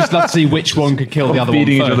 I just love to see which one could kill the other one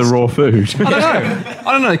Feeding each other first. raw food.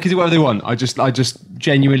 I don't know. They can do whatever they want. I just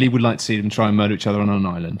genuinely would like to see them try and murder each other on an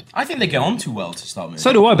island. I think they get on too well to start with.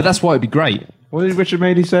 So do I, but that's why it'd be great. What did Richard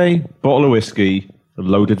Madeley say? Bottle of whiskey, a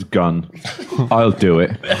loaded gun. I'll do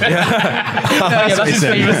it. That's his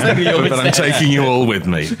favourite thing that he always But I'm says. taking you all with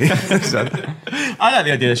me. I like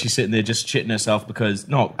the idea that she's sitting there just shitting herself because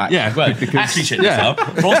actually shitting yeah.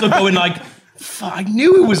 herself, but also going like, "Fuck, I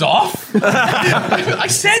knew it was off. I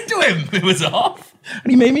said to him it was off,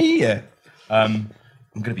 and he made me eat it." I'm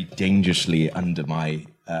going to be dangerously under my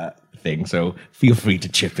thing, so feel free to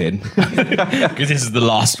chip in because this is the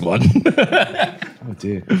last one. Oh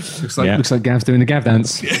dear. Looks like Gav's doing the Gav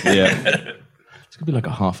dance. Yeah. It's going to be like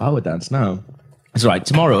a half-hour dance now. It's all right.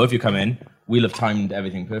 Tomorrow, if you come in, we'll have timed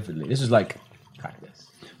everything perfectly. This is like practice.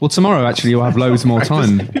 Well, tomorrow, actually, you'll have loads more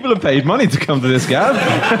time. People have paid money to come to this, Gav.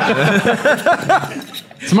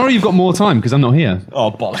 Tomorrow, you've got more time because I'm not here. Oh,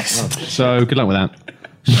 bollocks. So, good luck with that.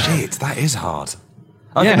 Shit, that is hard.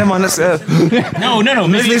 Okay, Yeah. never mind. Let's No.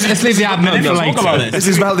 Maybe Let's leave the admin for talk about later. this.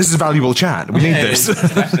 this is valuable chat. We need this.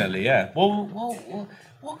 Definitely, yeah. Well,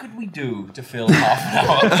 what could we do to fill half an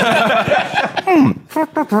hour?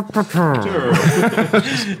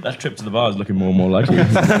 That trip to the bar is looking more and more likely.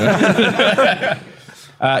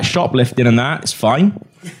 Shoplifting and that is fine,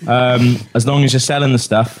 as long as you're selling the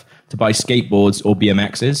stuff to buy skateboards or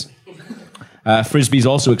BMXs. Frisbee's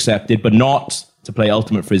also accepted, but not to play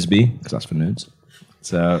ultimate frisbee because that's for nerds.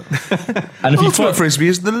 So, and if you Ultimate frisbee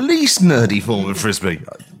is the least nerdy form of frisbee.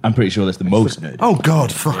 I'm pretty sure that's the most nerd. Oh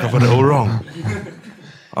God, fuck! I've got it all wrong.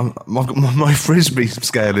 My frisbee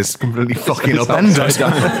scale is completely fucking upended.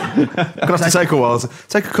 I'm gonna have to take a while.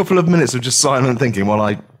 Take a couple of minutes of just silent thinking while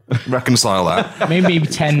I reconcile that. Maybe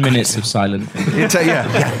 10 minutes of silent.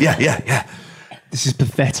 Yeah. This is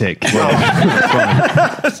pathetic. Well,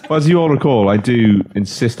 as you all recall, I do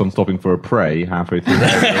insist on stopping for a pray halfway through.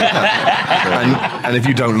 And if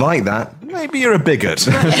you don't like that, maybe you're a bigot.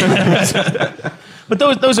 But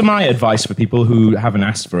those are my advice for people who haven't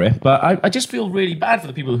asked for it. But I just feel really bad for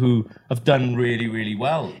the people who have done really, really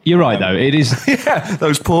well. You're right, though. It is. Yeah,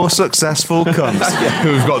 those poor successful cunts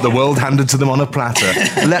who've got the world handed to them on a platter.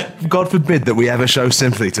 God forbid that we ever show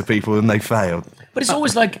sympathy to people when they fail. But it's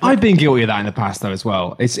always like... I've been guilty of that in the past, though, as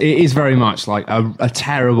well. It is very much like a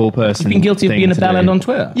terrible person. You've been guilty of thing being a to bellend do. on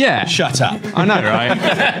Twitter? Yeah. Shut up. I know, right?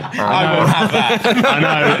 I won't have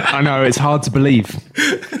that. I know. It's hard to believe.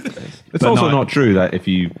 It's also not true that if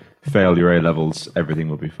you fail your A levels, everything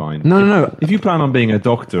will be fine. No. If you plan on being a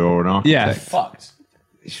doctor or an Yeah. architect, Fucked.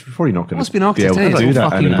 you're probably not going Must be an to be able architect, to eh? do that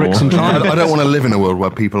Fucking anymore. bricks and I don't want to live in a world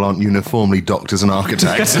where people aren't uniformly doctors and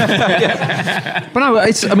architects. But no,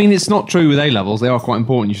 it's not true with A levels. They are quite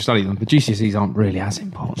important. You should study them. But GCSEs aren't really as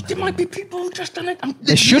important. There might be people who just done it.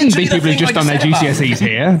 There shouldn't be people who've just done their GCSEs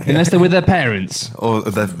here, unless they're with their parents. Or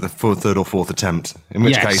the third or fourth attempt. In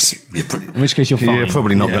which Yes. case, you're In which case, you're fine. you're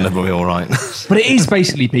probably not going to be all right. But it is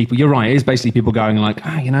basically people. You're right. It is basically people going like,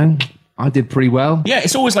 I did pretty well. Yeah,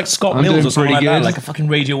 it's always like Scott I'm Mills doing or something like pretty that, good. like a fucking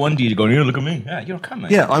Radio 1 DJ going, look at me. Yeah, you're a cunt,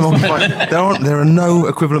 mate. Yeah, I'm on. There are no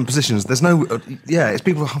equivalent positions. There's no. It's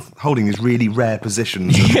people holding these really rare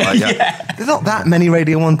positions. And There's not that many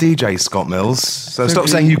Radio 1 DJs, Scott Mills. So stop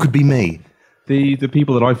saying you could be me. The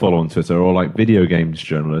people that I follow on Twitter are all like video games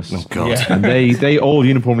journalists. Oh God. Yeah. And they all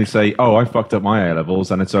uniformly say, "Oh, I fucked up my A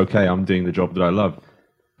levels, and it's okay. I'm doing the job that I love."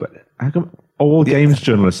 But how come all games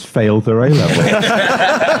journalists failed their A level?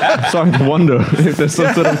 I'm starting to wonder if there's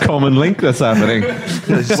some sort of common link that's happening.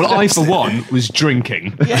 Well, I, for one, was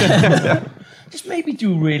drinking. Just maybe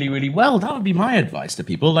do really, really well. That would be my advice to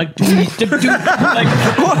people. Like, do like,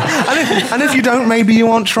 And if you don't, maybe you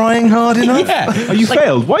aren't trying hard enough. yeah. Oh, you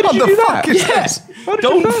failed. Why did you do that? Yes.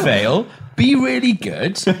 Don't fail. Be really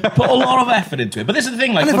good. Put a lot of effort into it. But this is the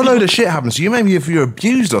thing. Like, And if a load of shit happens to you, maybe if you're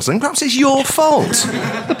abused or something, perhaps it's your fault.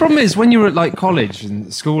 The problem is, when you're at like college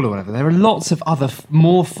and school or whatever, there are lots of other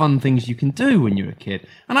more fun things you can do when you're a kid.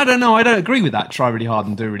 And I don't know, I don't agree with that try really hard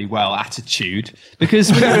and do really well attitude. Because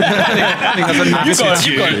when you're you've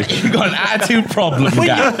got an attitude problem,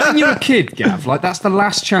 Gav. when you're a kid, Gav, like that's the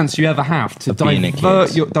last chance you ever have to being a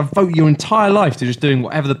devote kid. your entire life to just doing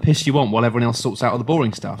whatever the piss you want while everyone else sorts out all the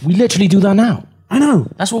boring stuff. We literally do that now. I know.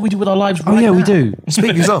 That's what we do with our lives. Oh right yeah, now. we do.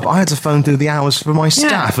 Speaking of, I had to phone through the hours for my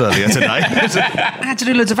staff earlier today. I had to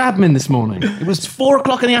do loads of admin this morning. It was 4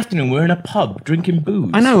 o'clock in the afternoon. We're in a pub drinking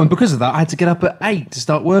booze. I know, and because of that, I had to get up at 8 to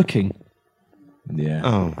start working. Yeah.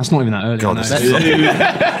 Oh, That's not even that early. God, I know. this is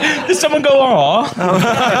Did someone go, oh?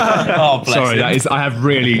 Oh, bless Sorry, him. that is. I have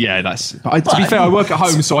really. Yeah, that's. But to be fair, I work at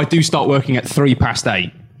home, so I do start working at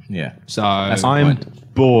 8:03. Yeah. So I'm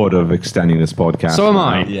bored of extending this podcast. So am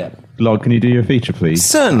I. Yeah. Log, can you do your feature, please?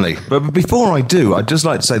 certainly. But before I do, I'd just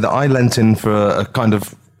like to say that I lent in for a kind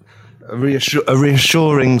of a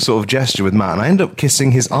reassuring sort of gesture with Matt, and I ended up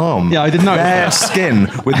kissing his arm. Yeah, I did notice bare that. skin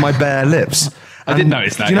with my bare lips. I did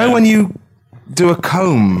notice that, Do you know yeah. when you do a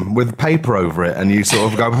comb with paper over it and you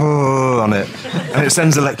sort of go on it, and it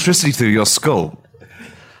sends electricity through your skull?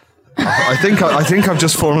 I think I've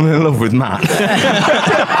just fallen in love with Matt.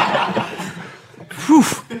 Whew.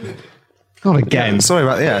 not again. Sorry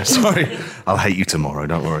about sorry. I'll hate you tomorrow.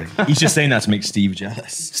 Don't worry. He's just saying that to make Steve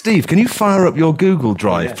jealous. Steve, can you fire up your Google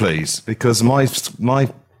Drive, please? Because my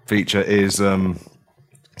feature is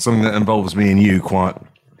something that involves me and you quite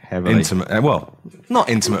Heavily. intimate. Well, not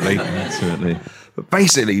intimately. Absolutely. But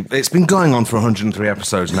basically, it's been going on for 103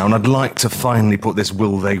 episodes now, and I'd like to finally put this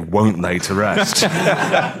will they, won't they to rest.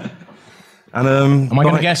 And Am I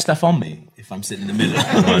going to get stuff on me if I'm sitting in the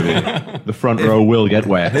middle? The front row will get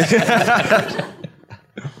wet.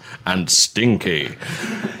 and stinky.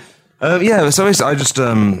 Yeah, so basically I just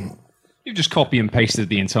You've just copy and pasted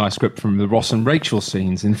the entire script from the Ross and Rachel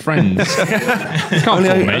scenes in Friends. You can't only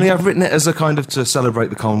fool me. I've written it as a kind of to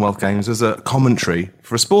celebrate the Commonwealth Games as a commentary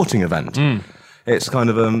for a sporting event. It's kind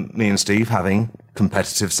of me and Steve having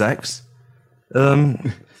competitive sex,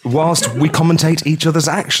 whilst we commentate each other's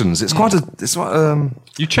actions. It's quite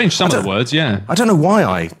You changed some of the words, yeah. I don't know why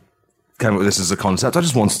I came up with this as a concept. I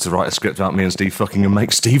just wanted to write a script about me and Steve fucking and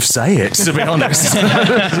make Steve say it, to be honest.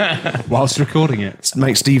 Whilst recording it.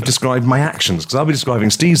 Make Steve describe my actions, because I'll be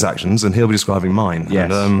describing Steve's actions and he'll be describing mine.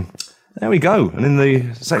 Yes. And, there we go. And in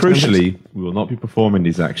the section Crucially, we will not be performing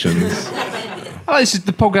these actions.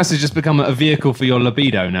 The podcast has just become a vehicle for your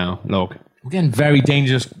libido now, Log. We're getting very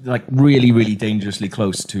dangerous, like really, really dangerously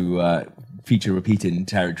close to feature repeating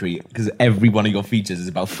territory because every one of your features is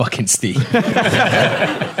about fucking Steve.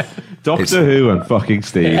 Doctor Who and fucking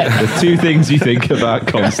Steve. The two things you think about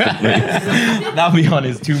constantly. That'll be on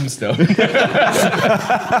his tombstone.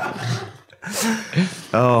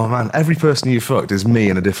 Oh man, every person you fucked is me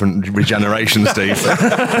in a different regeneration, Steve.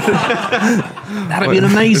 That'd be an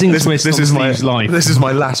amazing twist on Steve's life. This is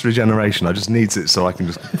my last regeneration. I just need it so I can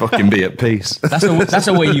just fucking be at peace. That's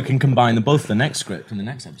a way you can combine both the next script and the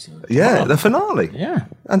next episode. Yeah, the finale. Yeah.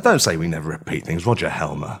 And don't say we never repeat things. Roger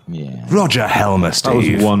Helmer. Yeah. Roger Helmer, That was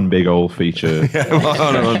Steve. one big old feature.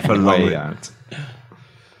 for Way out.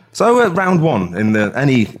 So round one in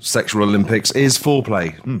any sexual Olympics is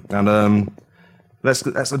foreplay. And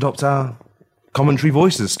let's adopt our commentary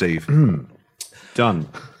voices, Steve. Done.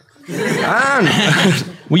 And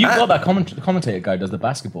Well, you've got that commentator guy who does the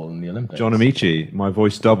basketball in the Olympics. John Amici, my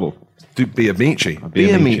voice double. be Amici. Be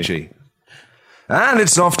Be Amici. Amici. And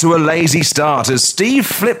it's off to a lazy start as Steve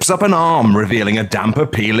flips up an arm, revealing a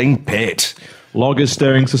damper-peeling pit. Log is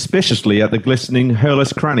staring suspiciously at the glistening,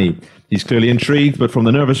 hairless cranny. He's clearly intrigued, but from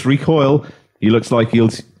the nervous recoil, it looks like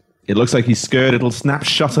he's scared it'll snap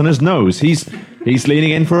shut on his nose. He's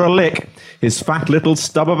leaning in for a lick. His fat little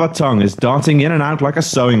stub of a tongue is darting in and out like a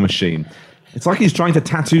sewing machine. It's like he's trying to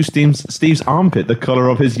tattoo Steve's armpit the colour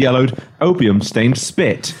of his yellowed, opium-stained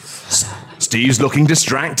spit. Steve's looking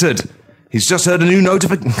distracted. He's just heard a new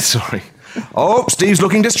notification. Sorry. Oh, Steve's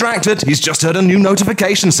looking distracted. He's just heard a new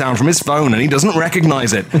notification sound from his phone and he doesn't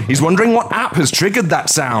recognize it. He's wondering what app has triggered that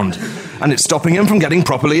sound. And it's stopping him from getting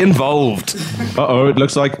properly involved. Uh-oh, it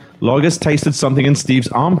looks like Log has tasted something in Steve's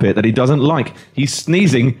armpit that he doesn't like. He's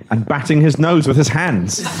sneezing and batting his nose with his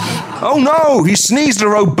hands. Oh no, he sneezed a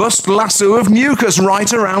robust lasso of mucus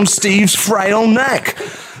right around Steve's frail neck.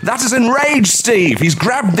 That has enraged Steve. He's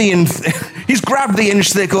grabbed the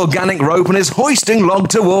inch-thick organic rope and is hoisting Log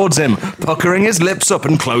towards him, puckering his lips up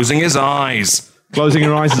and closing his eyes. Closing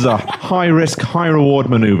your eyes is a high-risk, high-reward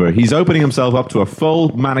maneuver. He's opening himself up to a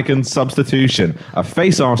full mannequin substitution, a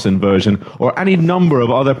face arson version, or any number of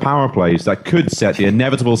other power plays that could set the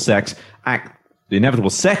inevitable sex act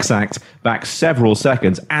back several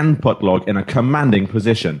seconds and put Log in a commanding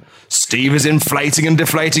position. Steve is inflating and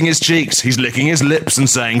deflating his cheeks. He's licking his lips and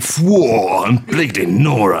saying, "Fwah," and bleeding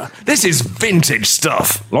Nora. This is vintage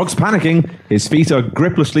stuff. Log's panicking. His feet are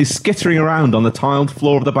griplessly skittering around on the tiled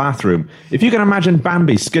floor of the bathroom. If you can imagine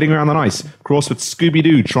Bambi skidding around on ice, crossed with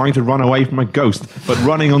Scooby-Doo trying to run away from a ghost, but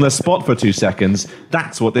running on the spot for 2 seconds,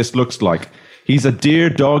 that's what this looks like. He's a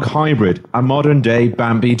deer-dog hybrid, a modern-day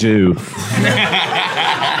Bambi-Doo.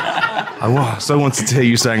 I so wanted to hear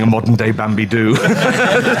you saying a modern-day Bambi-Doo.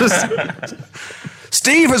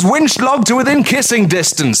 Steve has winched Log to within kissing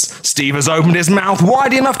distance. Steve has opened his mouth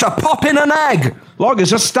wide enough to pop in an egg. Log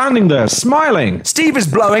is just standing there, smiling. Steve is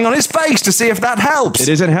blowing on his face to see if that helps. It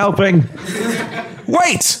isn't helping.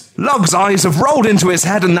 Wait! Log's eyes have rolled into his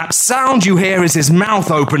head and that sound you hear is his mouth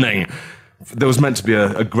opening. There was meant to be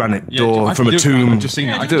a granite door from a tomb. I've just seen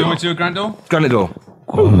it. Do you want to do a grand door? Granite door.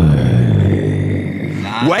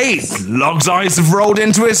 Wait! Log's eyes have rolled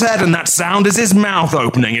into his head and that sound is his mouth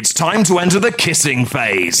opening. It's time to enter the kissing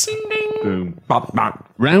phase. Boom. Bop, bop.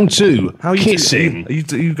 Round two. How are you Kissing. Are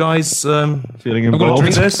you guys Feeling I've got a involved.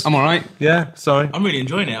 drink. this? I'm all right. Yeah, sorry. I'm really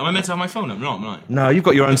enjoying it. Am I meant to have my phone up? No, I'm not. No, you've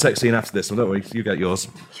got your own sex scene after this one, don't worry. You get yours.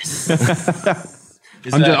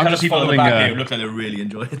 There's I'm a just couple of people in the following, back here who look like they're really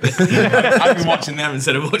enjoying it. I've been watching them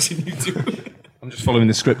instead of watching you two. I'm just following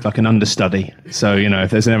the script like an understudy. So, you know, if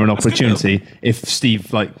there's ever an opportunity, if Steve,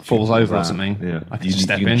 falls over or something, Yeah. I can You just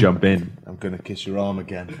step can in. jump in. I'm going to kiss your arm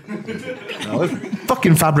again. No,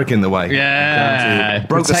 fucking fabric in the way. Yeah.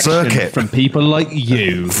 Broke the Protection circuit. from people like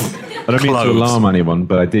you. I don't mean to Clothes. alarm anyone,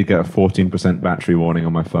 but I did get a 14% battery warning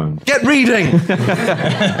on my phone. Get reading!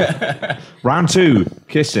 Round 2,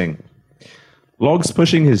 kissing. Logs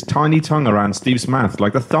pushing his tiny tongue around Steve's mouth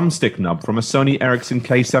like the thumbstick nub from a Sony Ericsson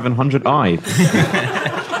K700i.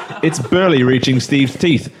 It's barely reaching Steve's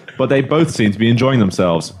teeth, but they both seem to be enjoying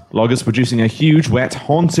themselves. Log is producing a huge, wet,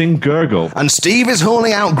 haunting gurgle. And Steve is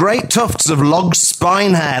hauling out great tufts of Log's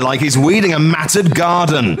spine hair like he's weeding a matted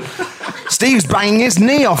garden. Steve's banging his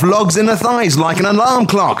knee off Log's inner thighs like an alarm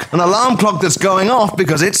clock. An alarm clock that's going off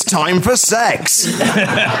because it's time for sex.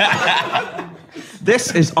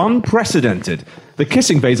 This is unprecedented. The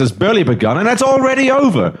kissing phase has barely begun and it's already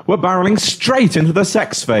over. We're barreling straight into the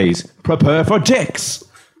sex phase. Prepare for dicks.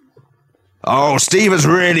 Oh, Steve has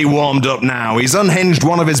really warmed up now. He's unhinged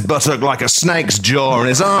one of his buttock like a snake's jaw, and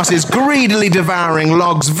his arse is greedily devouring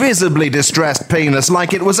Log's visibly distressed penis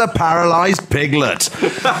like it was a paralysed piglet.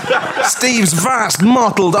 Steve's vast,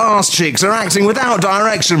 mottled arse cheeks are acting without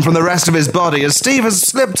direction from the rest of his body as Steve has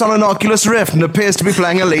slipped on an Oculus Rift and appears to be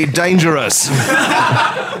playing Elite Dangerous.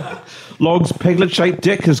 Log's piglet-shaped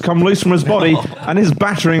dick has come loose from his body and is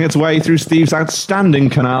battering its way through Steve's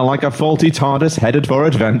outstanding canal like a faulty TARDIS headed for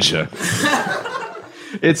adventure.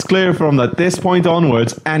 It's clear from this point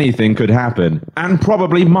onwards anything could happen, and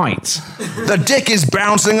probably might. The dick is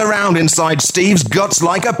bouncing around inside Steve's guts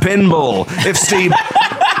like a pinball.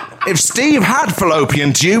 If Steve had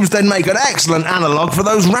fallopian tubes, they'd make an excellent analogue for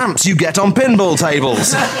those ramps you get on pinball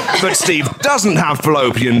tables. But Steve doesn't have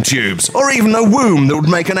fallopian tubes, or even a womb that would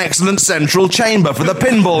make an excellent central chamber for the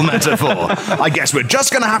pinball metaphor. I guess we're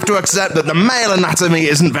just going to have to accept that the male anatomy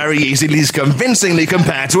isn't very easily convincingly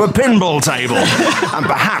compared to a pinball table. And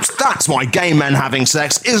perhaps that's why gay men having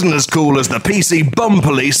sex isn't as cool as the PC bum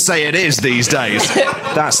police say it is these days.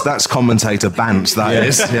 That's commentator Bance, that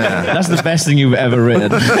is. Yeah. That's the best thing you've ever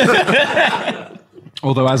written.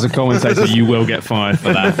 Although, as a commentator, you will get fired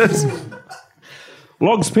for that.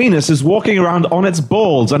 Log's penis is walking around on its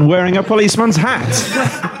balls and wearing a policeman's hat.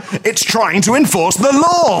 It's trying to enforce the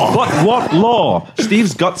law. What law?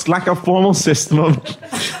 Steve's guts lack a formal system of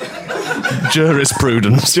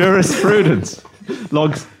Jurisprudence.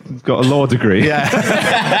 Log's got a law degree. Yeah.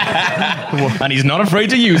 And he's not afraid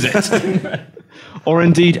to use it. Or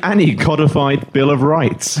indeed any codified Bill of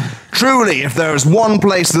Rights. Truly, if there is one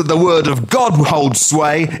place that the word of God holds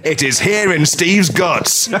sway, it is here in Steve's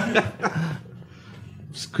guts.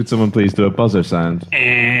 Could someone please do a buzzer sound?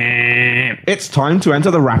 It's time to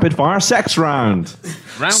enter the rapid fire sex round.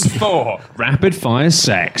 Round 4. Rapid fire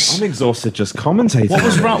sex. I'm exhausted just commentating.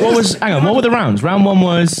 Hang on, what were the rounds? Round 1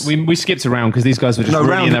 was... We skipped around because these guys were just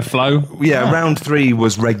really in their flow. Yeah, round 3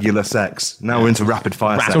 was regular sex. Now we're into rapid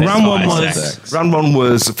fire sex. So round 1 was... sex. Round 1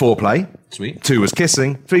 was foreplay. Sweet. 2 was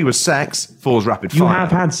kissing. 3 was sex. 4 was rapid fire. You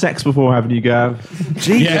have had sex before, haven't you, Gav?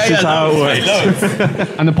 Jeez. Yeah, This is how it works.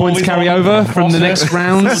 And the points Always carry on over from the process. next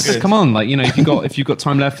rounds. Come on, like, you know, if you've got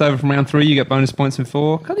time left over from round 3, you get bonus points in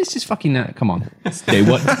 4. God, it's just fucking come on. Day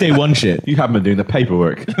one shit. You haven't been doing the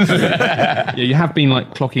paperwork. Yeah, you have been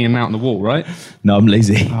like clocking him out on the wall, right? No, I'm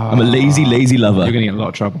lazy. I'm a lazy lover. You're going to get in a lot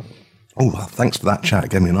of trouble. Oh, well, thanks for that chat.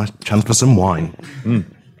 Gave me a nice chance for some wine.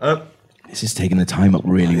 This is taking the time up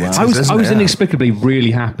really well. I was Yeah. inexplicably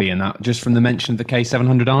really happy in that just from the mention of the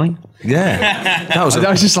K700i. Yeah. That was I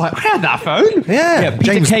was just like, I had that phone. yeah. Peter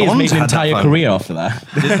James Kay has Bond made an had that entire phone. career after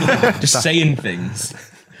that. Just saying things.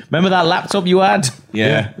 Remember that laptop you had?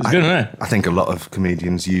 Yeah. It was good, wasn't it? I think a lot of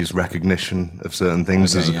comedians use recognition of certain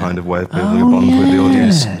things as a kind of way of building a bond with the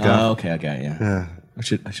audience. Oh, okay, yeah. I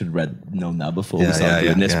should have known that before we Yeah, started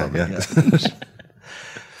doing this. yeah, probably. yeah.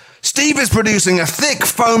 Steve is producing a thick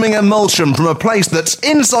foaming emulsion from a place that's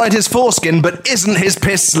inside his foreskin but isn't his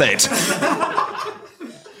piss slit.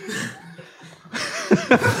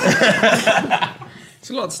 It's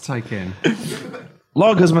a lot to take in.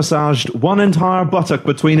 Log has massaged one entire buttock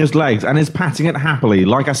between his legs and is patting it happily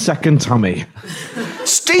like a second tummy.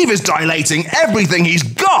 Steve is dilating everything he's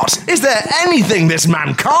got. Is there anything this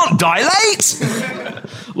man can't dilate?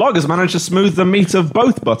 Log has managed to smooth the meat of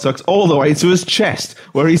both buttocks all the way to his chest,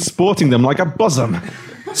 where he's sporting them like a bosom.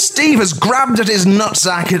 Steve has grabbed his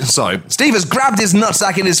nutsack in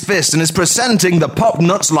his fist and is presenting the pop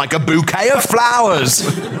nuts like a bouquet of flowers.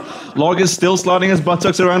 Log is still sliding his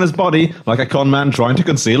buttocks around his body like a con man trying to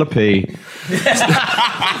conceal a pee.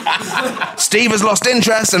 Steve has lost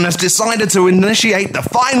interest and has decided to initiate the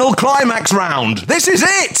final climax round. This is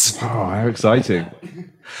it! Oh, how exciting.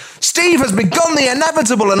 Steve has begun the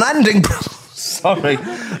inevitable and ending... Sorry.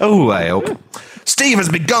 Oh, way up. Steve has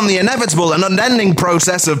begun the inevitable and unending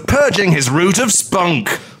process of purging his root of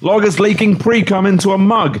spunk. Log is leaking pre-cum into a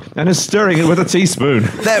mug and is stirring it with a teaspoon.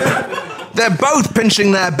 There They're both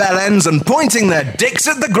pinching their bell ends and pointing their dicks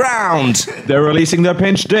at the ground. They're releasing their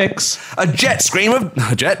pinched dicks. A jet stream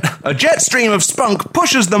of spunk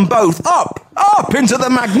pushes them both up into the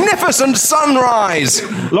magnificent sunrise.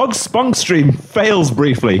 Log's spunk stream fails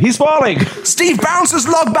briefly. He's falling. Steve bounces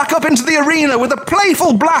Log back up into the arena with a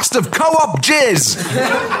playful blast of co-op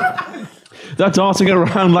jizz. They're darting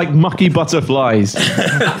around like mucky butterflies.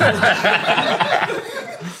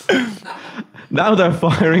 Now they're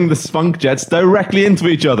firing the spunk jets directly into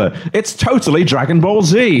each other. It's totally Dragon Ball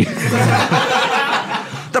Z.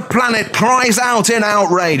 The planet cries out in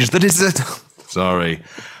outrage that is a... Sorry.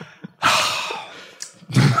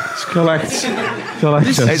 Collect yourself.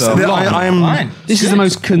 This is the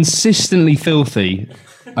most consistently filthy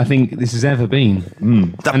I think this has ever been.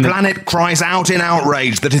 The planet cries out in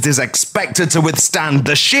outrage that it is expected to withstand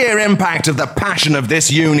the sheer impact of the passion of this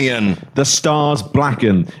union. The stars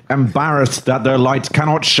blacken, embarrassed that their light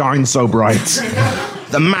cannot shine so bright.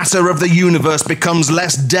 The matter of the universe becomes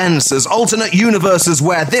less dense as alternate universes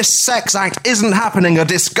where this sex act isn't happening are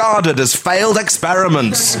discarded as failed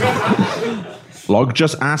experiments. Log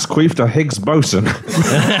just asked Queef to Higgs boson.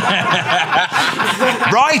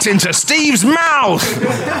 Right into Steve's mouth!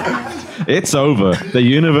 It's over. The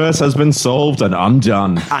universe has been solved and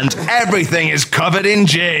undone. And everything is covered in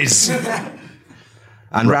jizz.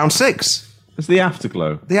 And round 6. It's the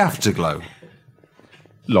afterglow. The afterglow.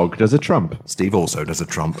 Log does a trump. Steve also does a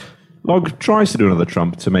trump. Log tries to do another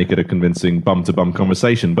trump to make it a convincing bum-to-bum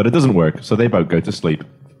conversation, but it doesn't work, so they both go to sleep.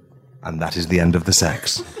 And that is the end of the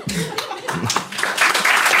sex.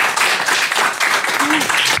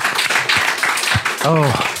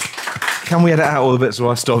 Oh, can we edit out all the bits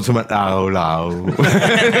where I stopped and went, oh, no.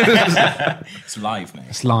 It's live, mate.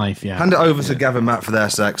 It's live, yeah. Hand it over to Gavin Matt for their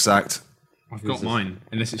sex act. I've got mine,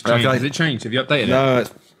 unless it's changed. Okay. Has it changed? Have you updated it? No,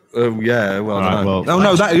 it's, yeah, well, I don't know. well,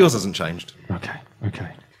 Oh, no, yours hasn't changed. Okay.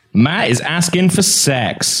 Matt is asking for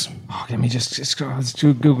sex. Oh, let me just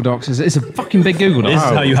Google Docs. It's a fucking big Google Doc. This is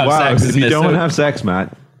how you have sex, If isn't you it? don't So- want to have sex,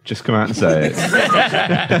 Matt, just come out and say it.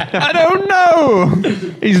 I don't know.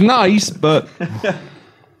 He's nice, but...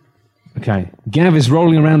 Okay. Gav is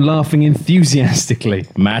rolling around laughing enthusiastically.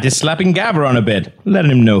 Matt is slapping Gabber on a bed,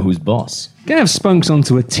 letting him know who's boss. Gav spunks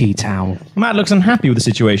onto a tea towel. Matt looks unhappy with the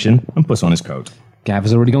situation and puts on his coat. Gav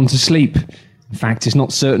has already gone to sleep. In fact, it's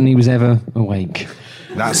not certain he was ever awake.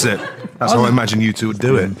 That's it. That's how I imagine you two would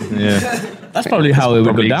do it. Yeah. That's probably how it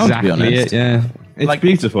would go down, exactly to be honest. it, yeah. It's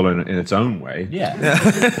beautiful in its own way.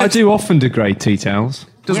 Yeah. I do often degrade tea towels.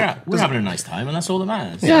 We're having a nice time, and that's all that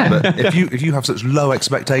matters. Yeah. But if you have such low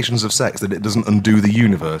expectations of sex that it doesn't undo the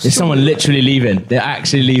universe. Is someone literally leaving? They're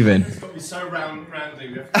actually leaving. It's so rounding.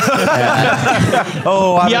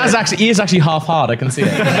 Oh, He is actually half hard, I can see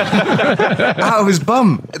it. out of his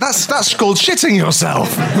bum. That's called shitting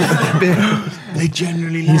yourself. They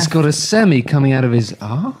generally He's got a semi coming out of his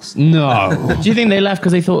arse? No. Do you think they left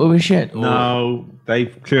because they thought it was shit? No, they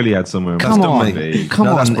clearly had somewhere. Come done on. me. Come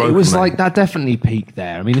No, that's on. It broken was me. like, that definitely peaked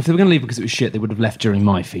there. I mean, if they were going to leave because it was shit, they would have left during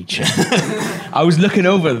my feature. I was looking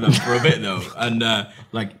over them for a bit though, and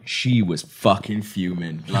she was fucking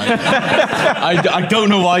fuming. Like, I don't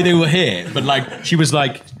know why they were here, but like she was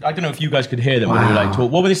like, I don't know if you guys could hear them when they were like talk.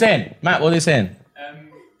 What were they saying, Matt? What were they saying?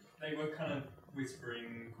 They were kind of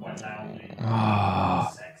whispering quite loudly.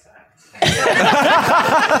 Sex act.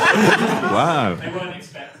 Wow. They weren't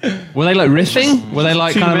expecting. Were they like riffing? Were they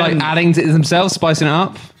like Two kind of like men. adding to it themselves, spicing it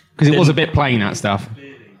up? Because it was a bit plain, that stuff.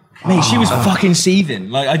 Mate, she was fucking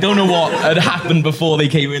seething. Like, I don't know what had happened before they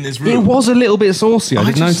came in this It room. was a little bit saucy, I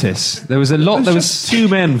did notice. There was a lot, there was... Two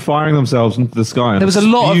men firing themselves into the sky. There was a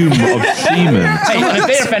lot of- fume of semen. Hey, and if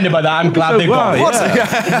they're offended by that, I'm glad they've Wow, gone.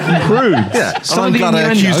 yeah. Crude. Yeah, and Some I'm of the glad I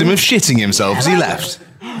innuendo- accused him of shitting himself as he left.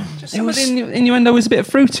 Some of the innuendo was a bit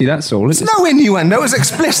fruity, that's all. It's No innuendo, it was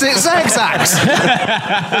explicit sex acts.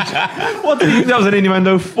 What do you think that was an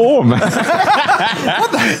innuendo for, man?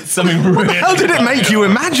 Something really. How did it make you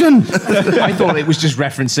imagine? I thought it was just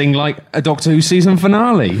referencing like a Doctor Who season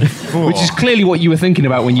finale, which is clearly what you were thinking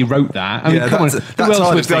about when you wrote that. I mean, Yeah, come on, that's who else would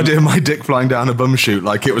TARDIS, the think? idea of my dick flying down a bum chute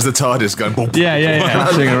like it was the TARDIS going... Boom, Yeah.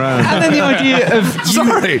 Dancing around. And then the idea of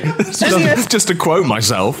Sorry, just to quote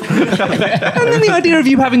myself. and then the idea of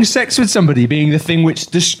you having sex with somebody being the thing which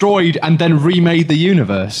destroyed and then remade the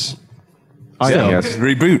universe. I think that's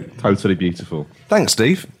Reboot. totally beautiful. Thanks,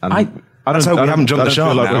 Steve. And Let's hope we haven't jumped the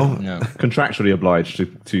shark now. we're contractually obliged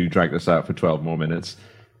to drag this out for 12 more minutes.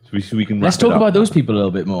 So we can Let's wrap it talk up. about those people a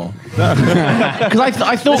little bit more. Because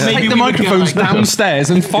I thought Maybe take we the would get, microphones like, downstairs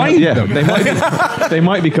and find Yeah, them. they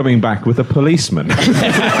might be coming back with a policeman.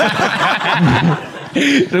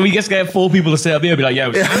 So we just get 4 people to sit up here and be like,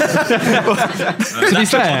 yo. To be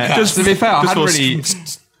fair, I hadn't really.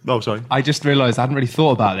 Oh, sorry. I just realised I hadn't really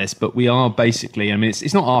thought about this, but we are basically, I mean,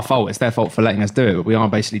 it's not our fault, it's their fault for letting us do it, but we are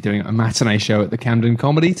basically doing a matinee show at the Camden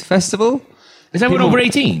Comedy Festival. Is everyone over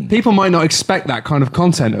 18? People might not expect that kind of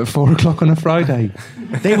content at 4 o'clock on a Friday.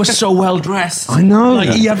 They were so well dressed. I know. Like,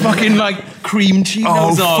 he had fucking, like, cream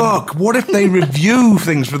chinos on. Fuck. What if they review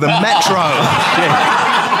things for the Metro?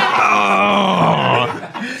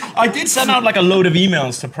 I did send out, like, a load of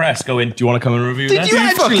emails to press going, do you want to come and review that?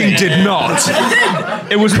 You fucking did not.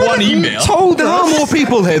 It was one email. There are more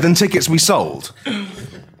people here than tickets we sold.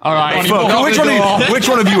 All right. Fuck. Which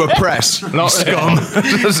one of you are press? Scum.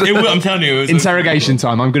 I'm telling you. It was Interrogation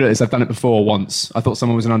time. I'm good at this. I've done it before once. I thought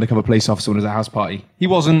someone was an undercover police officer when it was a house party. He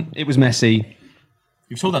wasn't. It was messy.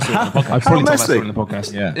 You've told that story on the podcast. I've probably told that messy? story on the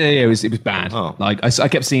podcast. Yeah. It was bad. Oh. Like I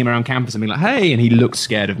kept seeing him around campus and being like, "Hey," and he looked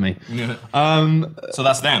scared of me. So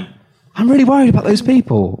that's them. I'm really worried about those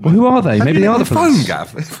people. Well, who are they? Maybe they are the phone, police. Gav.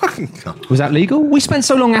 Fucking Was that legal? We spent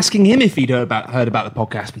so long asking him if he'd heard about the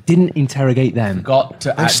podcast. We didn't interrogate them.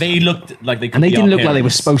 They looked like they could And they be didn't our look like they were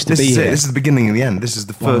parents. supposed to This be is it. here. This is the beginning and the end. This is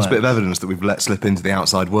the first bit of evidence that we've let slip into the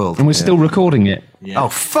outside world. And we're still recording it. Oh,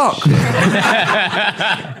 fuck.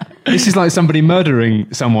 This is like somebody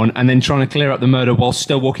murdering someone and then trying to clear up the murder while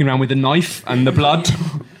still walking around with a knife and the blood.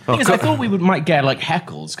 Because I thought we might get like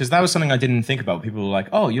heckles, because that was something I didn't think about. People were like,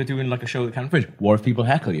 "Oh, you're doing like a show at Camden Bridge. What if people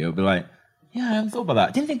heckle you?" I'd be like, "Yeah, I haven't thought about that.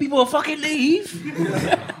 I didn't think people would fucking leave."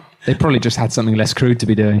 They probably just had something less crude to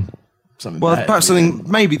be doing. Something Well, better. perhaps something.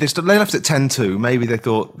 Maybe they left at 10:02. Maybe they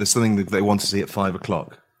thought there's something that they want to see at 5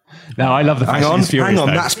 o'clock. No, I love the fact she's furious, Hang on.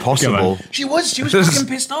 though. That's possible. She was fucking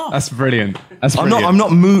pissed off. That's brilliant. That's I'm brilliant.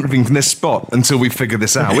 not moving from this spot until we figure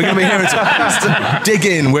this out. We're going to be here until dig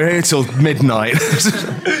in. We're here till midnight.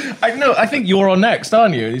 I think you're on next,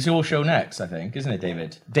 aren't you? It's your show next, I think, isn't it,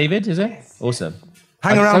 David? David, is it? Awesome.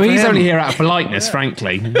 Hang around. So for he's him. only here out of politeness,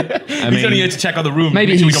 frankly. He's only here to check out the room.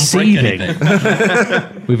 maybe make sure we he's don't break seething.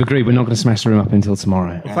 anything. We've agreed we're not going to smash the room up until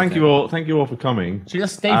tomorrow. Thank you all for coming. Should we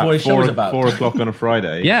just state what his show is about? 4 o'clock on a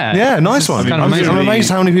Friday. Yeah. Yeah, nice one. kind of I'm amazing. amazed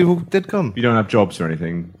how many people did come. You don't have jobs or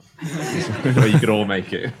anything. Or you could all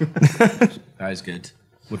make it. That is good.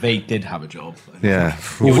 Well, they did have a job. Yeah.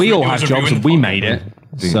 Well, we all it have was a jobs ruined and we podcast. made it.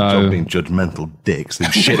 Being judgmental dicks. They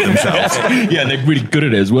shit themselves. Yeah, they're really good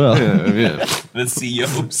at it as well. Yeah. The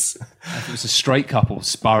CEOs. If it was a straight couple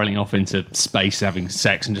spiraling off into space, having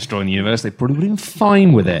sex and destroying the universe, they probably would have been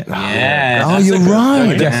fine with it. Yeah. Oh, you're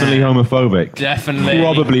right. Definitely homophobic. Definitely.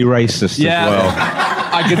 Probably racist Yeah. as well.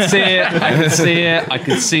 I could see it. I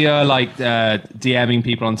could see her like DMing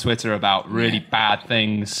people on Twitter about really bad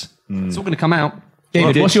things. It's all going to come out.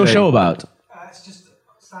 David, what's your show about? It's just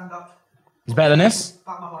stand up It's better than this?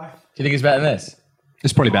 about my life. Do you think it's better than this?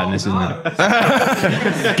 It's probably better than this, isn't it?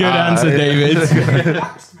 Good answer, David.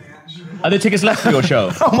 Relaxed me, actually. Are there tickets left for your show?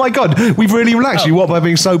 Oh my God, we've really relaxed you. What, by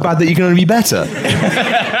being so bad that you can only be better?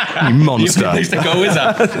 You monster. Place to go, is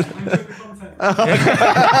that?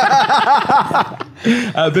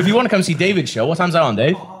 But if you want to come see David's show, what time's that on,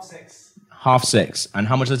 Dave? 6:30. 6:30. And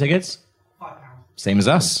how much are the tickets? £5. Same as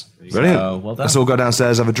us. Brilliant. So, well done. Let's all go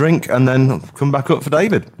downstairs, have a drink, and then come back up for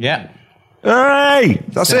David. Yeah. Hey,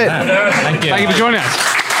 that's it. Thank you. Thank you for joining us.